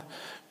ska man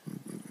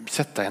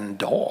sätta en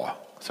dag.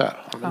 Så här.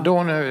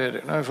 Då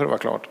nu får det vara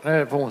klart.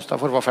 Nu på onsdag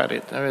får det vara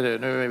färdigt.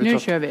 Nu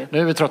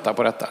är vi trötta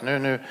på detta.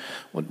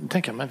 Och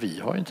tänker men vi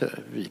har ju inte,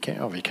 vi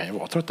kan ju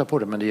vara trötta på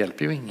det, men det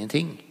hjälper ju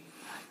ingenting.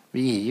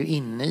 Vi är ju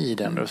inne i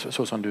den,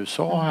 så som du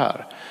sa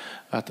här.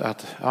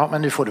 Att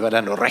men nu får det väl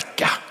ändå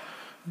räcka.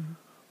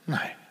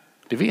 Nej,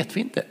 det vet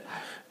vi inte.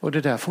 Och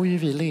det där får ju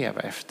vi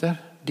leva efter.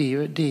 Det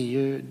är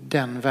ju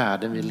den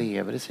världen vi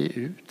lever, det ser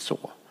ut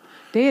så.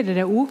 Det är det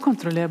där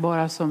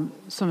okontrollerbara som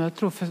jag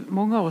tror för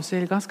många av oss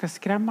är ganska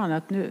skrämmande.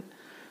 Att nu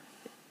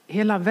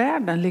hela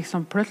världen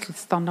liksom plötsligt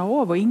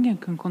stannar av och ingen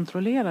kan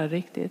kontrollera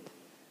riktigt.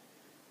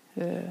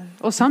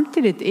 Och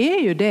samtidigt är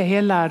ju det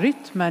hela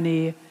rytmen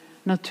i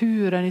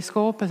naturen, i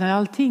skapelsen,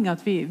 allting.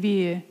 Att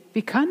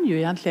vi kan ju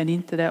egentligen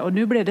inte det. Och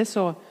nu blir det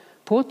så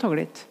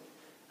påtagligt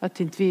att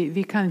inte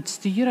vi kan inte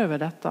styra över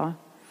detta.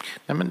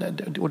 Nej, men,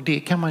 och det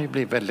kan man ju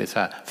bli väldigt så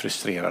här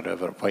frustrerad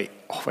över. Vad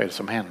är det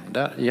som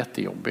händer?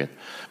 Jättejobbigt.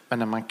 Men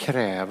när man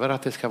kräver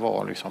att det ska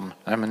vara liksom,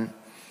 nej men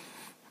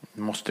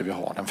måste vi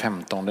ha den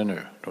 15 nu?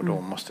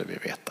 Då måste vi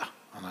veta.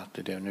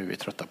 Det är nu vi är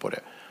trötta på det.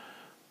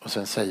 Och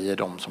sen säger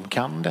de som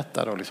kan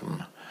detta då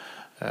liksom,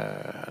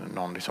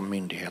 någon liksom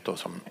myndighet då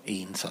som är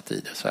insatt i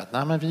det, så att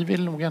nej men vi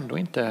vill nog ändå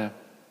inte,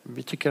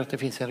 vi tycker att det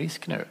finns en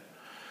risk nu.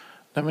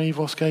 Nej men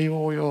vad ska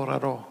jag göra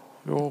då?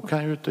 Jag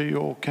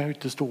kan ju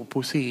inte stå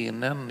på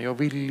scenen. Jag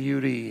vill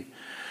ju det.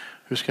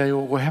 Hur ska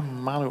jag gå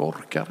hemma? Jag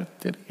orkar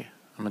inte det.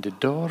 Men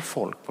det dör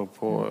folk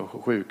på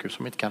sjukhus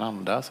som inte kan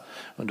andas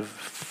under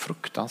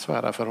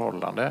fruktansvärda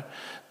förhållanden.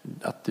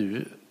 Att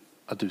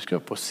du ska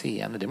upp på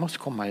scenen, det måste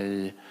komma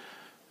i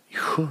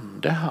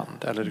 7:e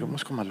hand. Eller det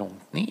måste komma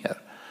långt ner.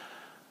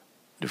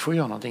 Du får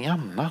göra någonting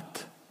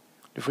annat.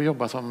 Du får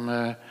jobba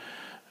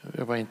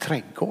i en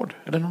trädgård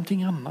eller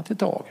någonting annat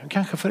idag.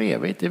 Kanske för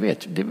evigt, det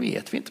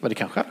vet vi inte. Men det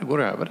kanske aldrig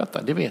går över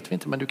detta, det vet vi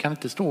inte. Men du kan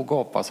inte stå och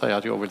gapa och säga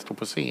att jag vill stå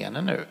på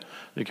scenen nu.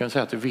 Du kan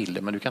säga att du vill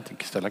det, men du kan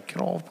inte ställa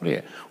krav på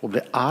det. Och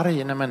bli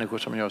arg när människor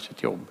som gör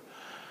sitt jobb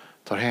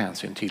tar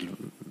hänsyn till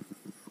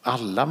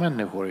alla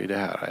människor i det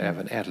här,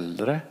 även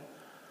äldre.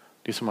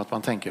 Det är som att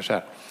man tänker så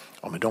här,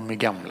 men de är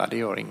gamla, det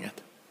gör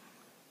inget.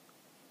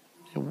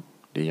 Jo,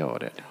 det gör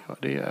det.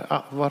 Det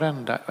är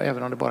varenda,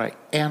 även om det bara är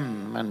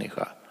en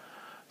människa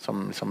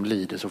som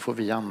lider, så får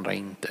vi andra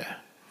inte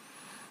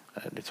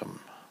liksom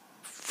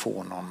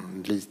få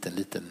någon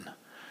liten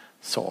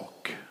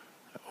sak.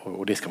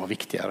 Och det ska vara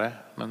viktigare.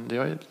 Men det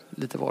har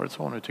lite varit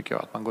så nu tycker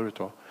jag, att man går ut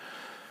och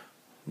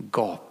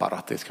gapar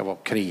att det ska vara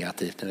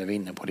kreativt när vi är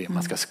inne på det.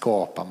 Man ska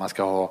skapa,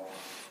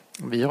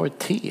 vi har ju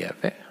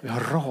tv, vi har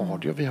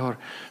radio, vi har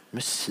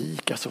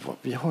musik. Alltså,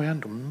 vi har ju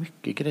ändå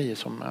mycket grejer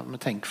som,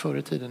 tänk förr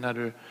i tiden när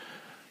du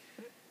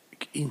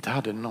inte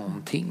hade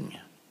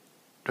någonting.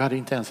 Du hade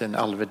inte ens en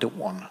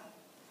Alvedon.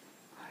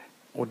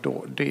 Och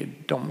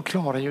de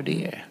klarar ju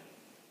det.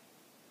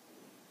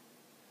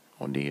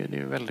 Och det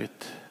är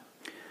väldigt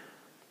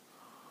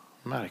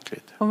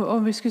märkligt.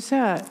 Om vi skulle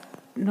säga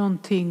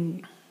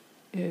någonting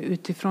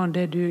utifrån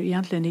det du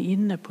egentligen är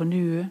inne på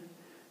nu,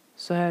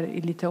 så här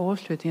i lite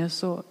avslutningen,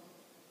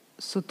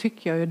 så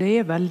tycker jag ju det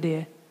är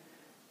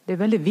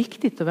väldigt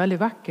viktigt och väldigt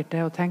vackert det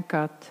att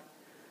tänka att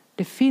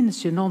det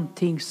finns ju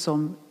någonting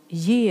som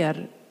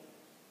ger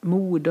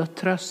mod och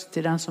tröst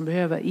till den som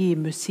behöver i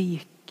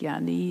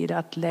musiken, i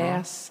att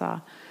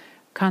läsa.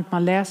 Kan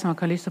man läsa, man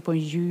kan lyssna på en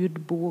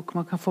ljudbok,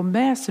 man kan få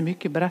med sig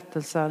mycket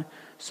berättelser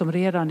som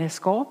redan är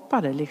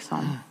skapade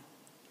liksom.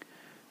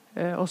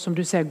 Och som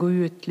du säger, gå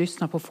ut,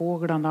 lyssna på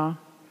fåglarna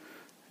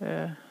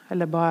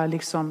eller bara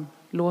liksom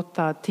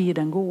låta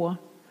tiden gå.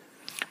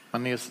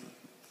 Det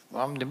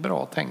är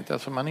bra tänkt,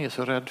 alltså man är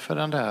så rädd för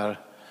den där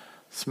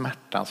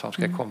smärtan som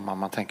ska komma.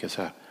 Man tänker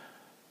så här,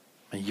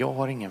 men jag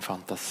har ingen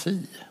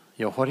fantasi.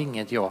 Jag har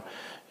inget, jag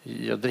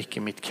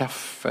dricker mitt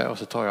kaffe och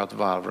så tar jag ett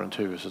varv runt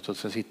huset och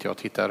så sitter jag och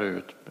tittar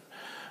ut,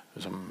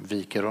 som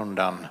viker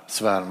undan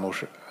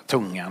svärmors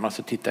tungan och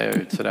så tittar jag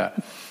ut så där.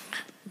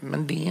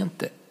 Men det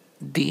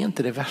är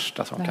inte det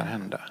värsta som kan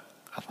hända,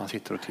 att man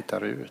sitter och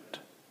tittar ut.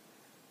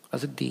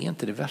 Alltså det är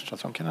inte det värsta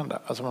som kan hända.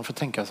 Alltså man får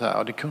tänka så här,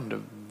 ja, det kunde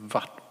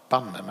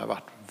banne med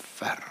varit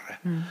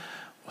värre.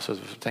 Och så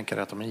tänker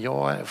jag att men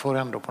jag får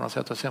ändå på något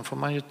sätt, och sen får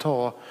man ju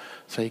ta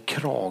sig i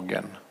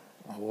kragen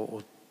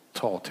och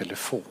ta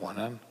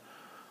telefonen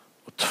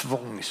och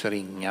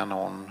tvångsringa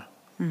någon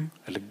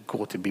eller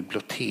gå till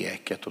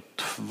biblioteket och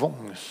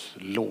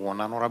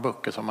tvångslåna några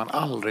böcker som man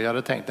aldrig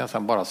hade tänkt,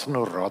 nästan bara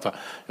snurra och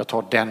jag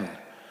tar den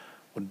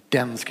och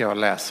den ska jag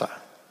läsa.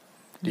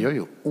 Det gör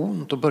ju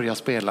ont att börja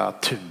spela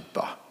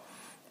tuba,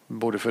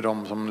 både för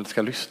de som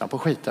ska lyssna på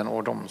skiten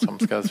och de som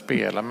ska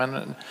spela,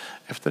 men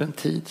efter en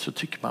tid så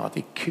tycker man att det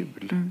är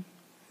kul.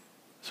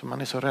 Så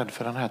man är så rädd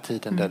för den här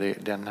tiden där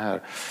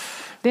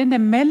den där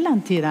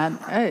mellantiden.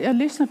 Jag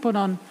lyssnade på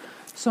någon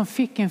som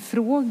fick en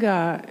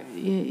fråga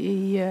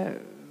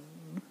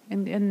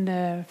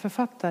en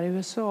författare i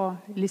USA,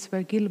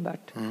 Elizabeth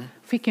Gilbert,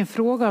 fick en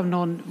fråga av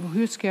någon,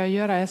 hur ska jag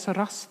göra, jag är så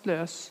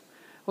rastlös.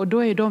 Och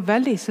då är de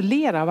väldigt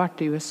isolerade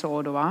vart i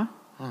USA då, va?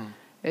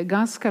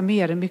 Ganska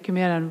mycket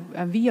mer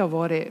än vi har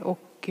varit.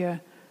 Och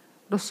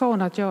då sa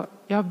hon att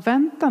jag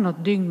väntar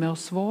något dygn med att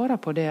svara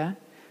på det.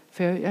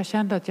 För jag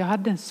kände att jag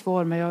hade en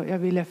svar, men jag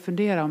ville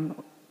fundera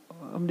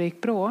om det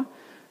gick bra.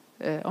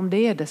 Om det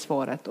är det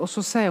svaret. Och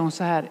så säger hon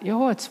så här, jag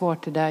har ett svar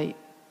till dig.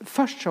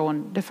 Först sa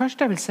hon, det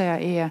första jag vill säga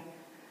är,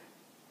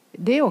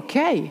 det är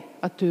okej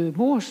att du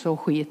mår så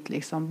skit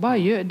liksom.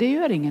 Det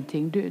gör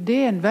ingenting. Det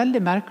är en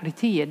väldigt märklig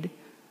tid.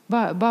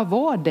 Bara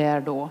var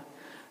där då.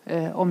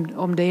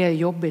 Om det är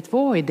jobbigt,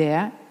 var i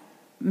det.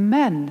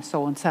 Men, sa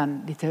hon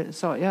sen lite,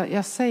 så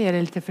jag säger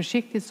det lite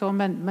försiktigt så,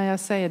 men jag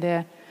säger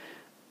det,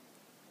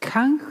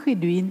 kanske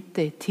du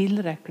inte är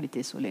tillräckligt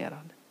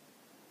isolerad.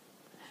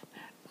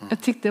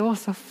 Jag tyckte det var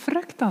så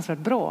fruktansvärt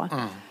bra.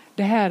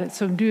 Det här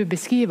som du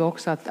beskriver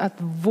också, att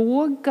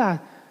våga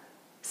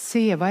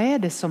se vad är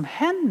det som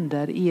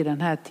händer i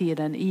den här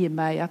tiden i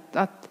mig.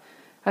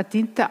 Att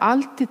inte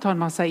alltid ta en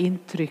massa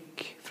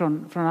intryck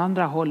från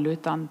andra håll,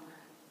 utan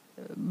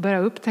börja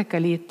upptäcka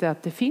lite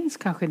att det finns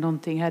kanske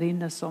någonting här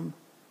inne som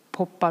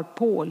poppar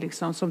på,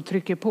 liksom, som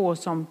trycker på,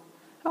 som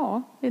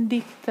en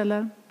dikt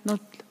eller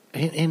något.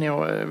 Hinner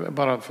jag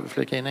bara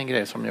flika in en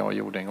grej som jag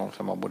gjorde en gång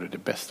som var både det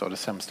bästa och det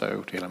sämsta jag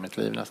gjort i hela mitt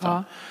liv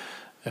nästan.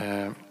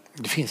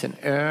 Det finns en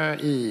ö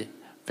i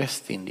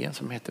Västindien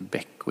som heter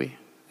Bequia,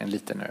 en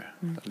liten ö.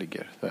 Den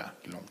ligger så här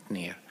långt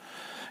ner.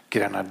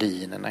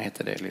 Grenadinerna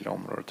heter det lilla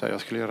området.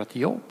 Jag skulle göra ett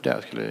jobb där.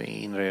 Jag skulle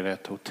inreda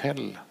ett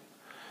hotell.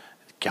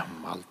 Ett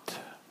gammalt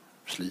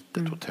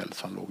slitet hotell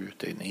som låg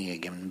ute i en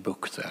egen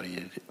bukt så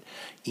här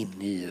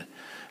inne i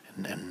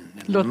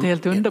låter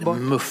helt underbart.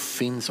 En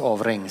muffins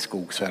av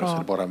regnskog så här, och så är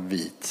det bara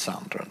vit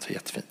sand runt, så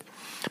jättefint.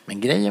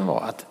 Men grejen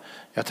var att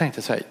jag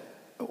tänkte så här,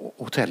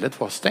 hotellet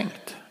var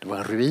stängt. Det var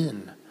en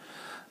ruin.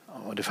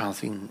 Och det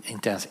fanns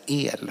inte ens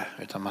el,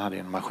 utan man hade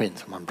en maskin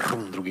som man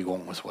drog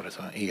igång och så var det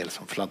så el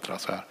som fladdrade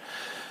så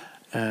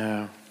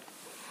här.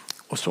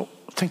 Och så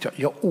tänkte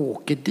jag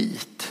åker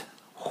dit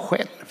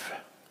själv,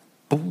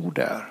 bor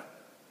där.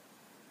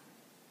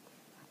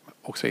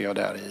 Och så är jag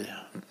där i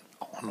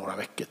några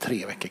veckor,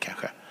 3 veckor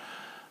kanske.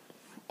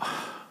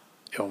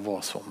 Jag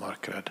var så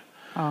mörkrädd.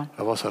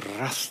 Jag var så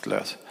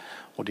rastlös.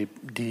 Och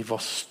det var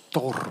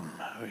storm.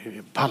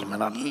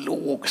 Palmerna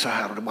låg så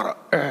här och det bara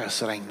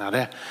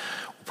ösregnade.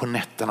 Och på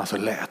nätterna så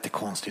lät det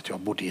konstigt. Jag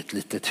bodde i ett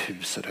litet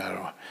hus där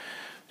och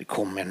det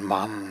kom en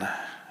man,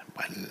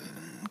 en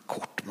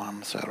kort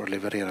man så här, och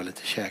levererade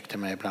lite käk till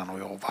mig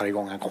ibland. Och varje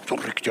gång han kom så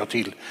ryckte jag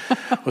till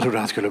och trodde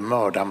han skulle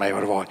mörda mig.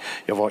 Och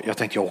jag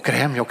tänkte jag åker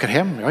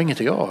hem, jag har inget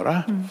att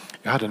göra.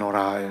 Jag hade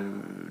några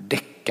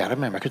deckare med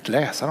mig, jag kunde inte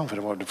läsa dem för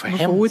det var för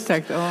hemskt.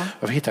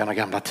 Jag hittade några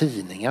gamla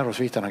tidningar och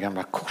så hittade jag några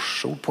gamla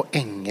korsord på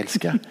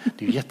engelska.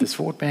 Det är ju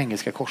jättesvårt med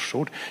engelska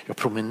korsord. Jag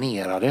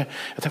promenerade.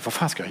 Jag tänkte, vad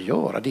fan ska jag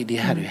göra? Det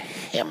här är ju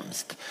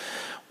hemskt.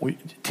 Och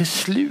till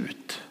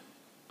slut,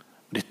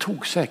 det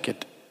tog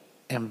säkert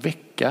en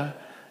vecka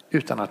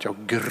utan att jag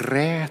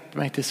grät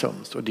mig till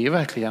sömns. Och det är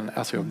verkligen,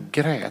 alltså jag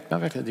grät mig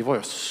verkligen. Det var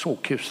ju så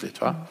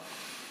kusligt, va?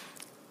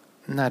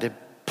 När det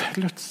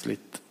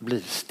plötsligt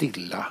blir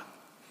stilla,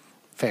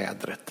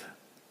 vädret.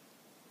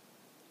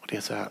 Och det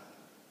är så här,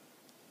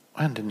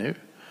 vad hände nu?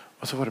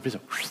 Och så var det precis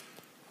så.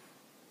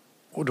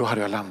 Och då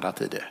hade jag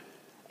landat i det.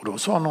 Och då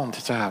sa någon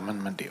till så här,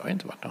 men det har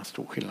inte varit någon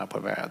stor skillnad på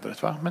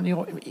vädret, va? Men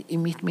i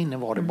mitt minne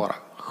var det bara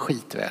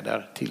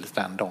skitväder tills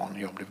den dagen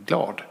jag blev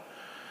glad.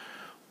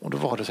 Och då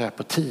var det så här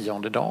på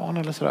 10:e dagen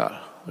eller så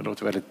där. Det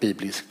låter väldigt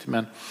bibliskt,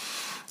 men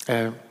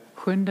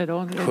 7:e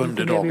dagen.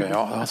 7:e dagen,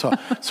 ja. Alltså,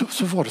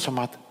 så var det som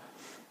att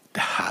det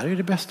här är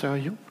det bästa jag har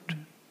gjort.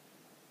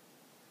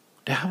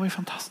 Det här var ju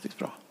fantastiskt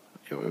bra.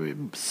 Jag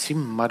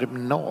simmade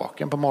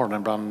naken på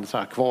morgonen bland så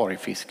här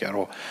akvariefiskar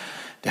och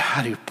det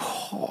här är ju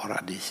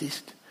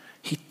paradisiskt.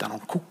 Hitta någon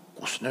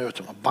kokosnöt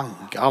som var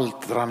bank,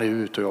 allt rann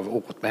ut och jag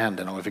åt med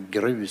händerna och jag fick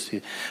grus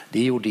i.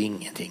 Det gjorde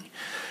ingenting.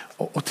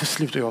 Och till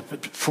slut jag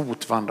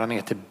fotvandrade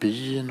ner till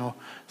byn och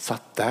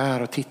satt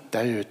där och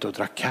tittade ut och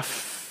drack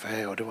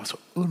kaffe och det var så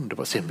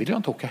underbart. Sen ville jag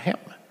inte åka hem.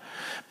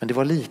 Men det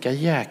var lika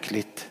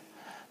jäkligt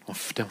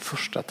den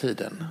första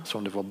tiden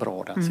som det var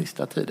bra den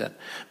sista tiden.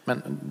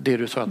 Men det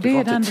du sa att du var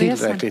inte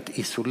tillräckligt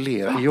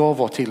isolerad. Jag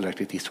var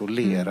tillräckligt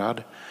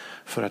isolerad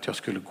för att jag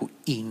skulle gå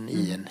in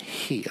i en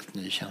helt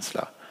ny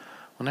känsla.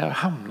 Och när jag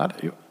hamnade,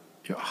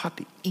 jag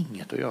hade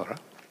inget att göra.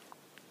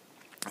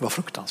 Det var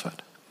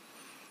fruktansvärt.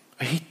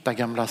 Jag hittade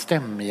gamla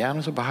stämjärn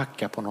och så bara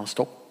hacka på någon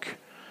stock.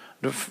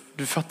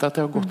 Du fattar att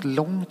det har gått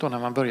långt då när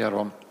man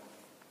börjar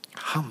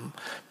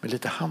med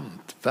lite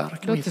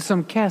hantverk. Det låter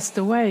som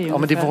Castaway. Ja,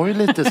 men det var ju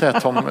lite så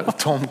här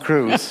Tom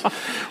Cruise.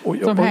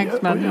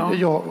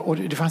 Och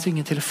det fanns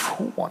ingen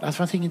telefon, alltså det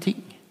fanns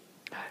ingenting.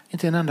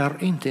 Inte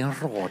en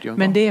radio.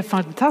 Men det är en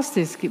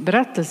fantastisk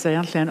berättelse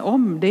egentligen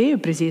om, det är ju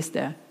precis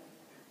det.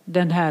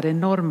 Den här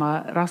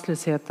enorma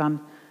rastlösheten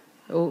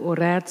och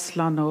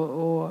rädslan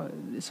och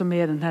som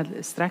är den här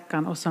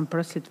sträckan och sen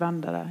plötsligt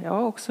vänder det. Ja,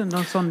 också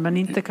någon sån, men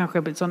inte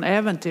kanske sån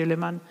äventyrlig.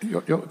 Men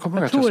jag kommer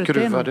ihåg att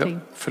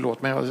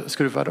jag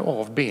skruvade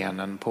av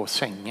benen på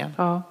sängen.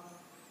 Ja.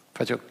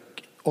 För att jag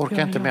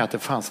orkar inte med att det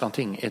fanns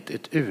någonting,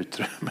 ett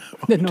utrymme.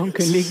 Där någon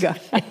kunde ligga.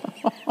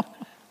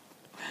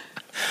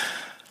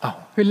 Ja.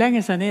 Hur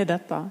länge sedan är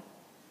detta?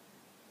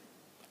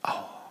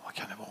 Ja, vad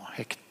kan det vara?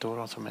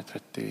 Hector som är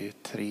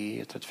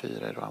 33,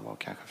 34, då han var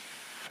kanske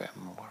 5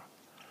 år.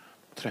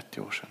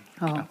 30 år sedan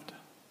knappt.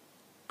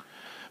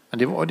 Men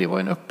det var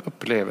en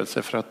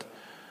upplevelse för att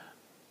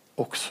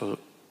också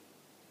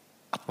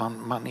att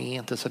man är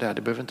inte så där,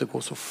 det behöver inte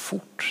gå så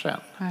fort sen.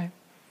 Nej.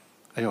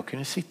 Jag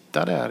kunde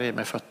sitta där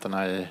med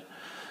fötterna i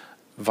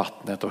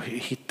vattnet och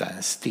hitta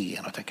en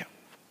sten och tänka,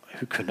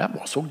 hur kunde den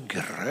vara så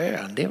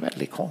grön? Det är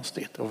väldigt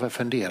konstigt. Och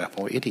fundera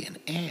på, är det en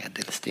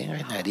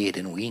ädelsten? Nej, det är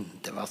det nog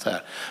inte. Va? Så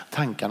här,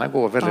 tankarna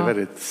går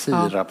väldigt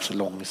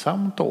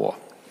sirapslångsamt då.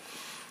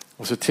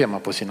 Och så ser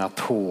man på sina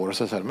tår och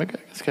så säger man,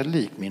 ganska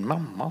lik min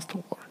mammas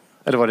tår.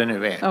 Eller vad det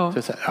nu är.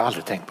 Ja. Så jag har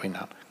aldrig tänkt på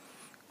innan.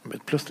 Men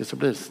plötsligt så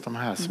blir de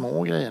här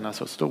små grejerna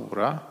så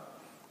stora.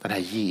 Den här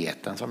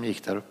geten som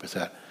gick där uppe så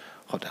här,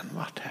 har den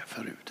varit här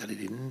förut?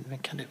 Eller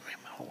kan du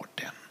ha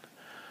den?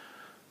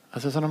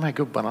 Alltså så de här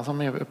gubbarna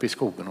som är uppe i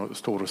skogen och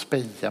står och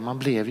spejar. Man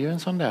blev ju en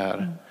sån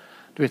där,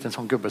 du vet en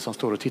sån gubbe som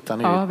står och tittar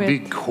ner i ett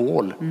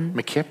bygghål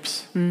med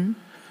keps.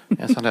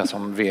 En sån där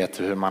som vet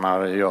hur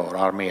man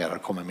gör, armerar,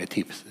 kommer med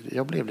tips.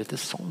 Jag blev lite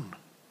sån.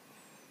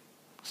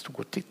 Stod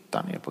och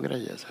tittade ner på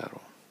grejer så här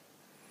och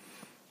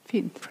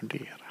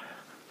fundera.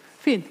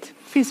 Fint.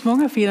 Det finns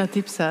många fina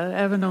tips här.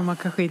 Även om man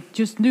kanske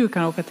just nu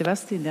kan åka till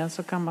Västindien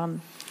så kan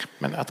man.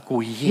 Men att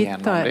gå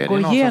igenom det. Det är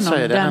någon som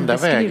säger den enda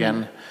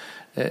vägen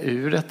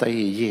ur detta är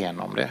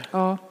igenom det.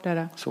 Ja, det är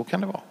det. Så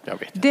kan det vara. Jag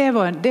vet.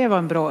 Det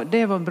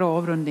var en bra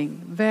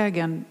avrundning.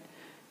 Vägen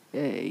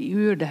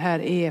ur det här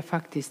är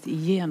faktiskt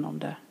igenom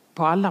det.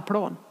 På alla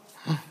plan.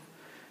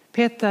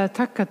 Peter,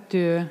 tack att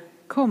du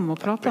kom och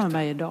pratade med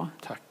mig idag.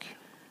 Tack.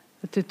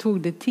 Att du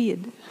tog dig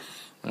tid.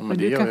 Ja, men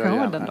du kanske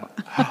har den då.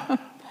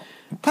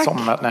 Tack.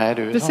 Somnat? Nej,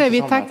 du då säger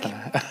vi tack.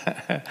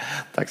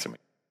 Tack så mycket.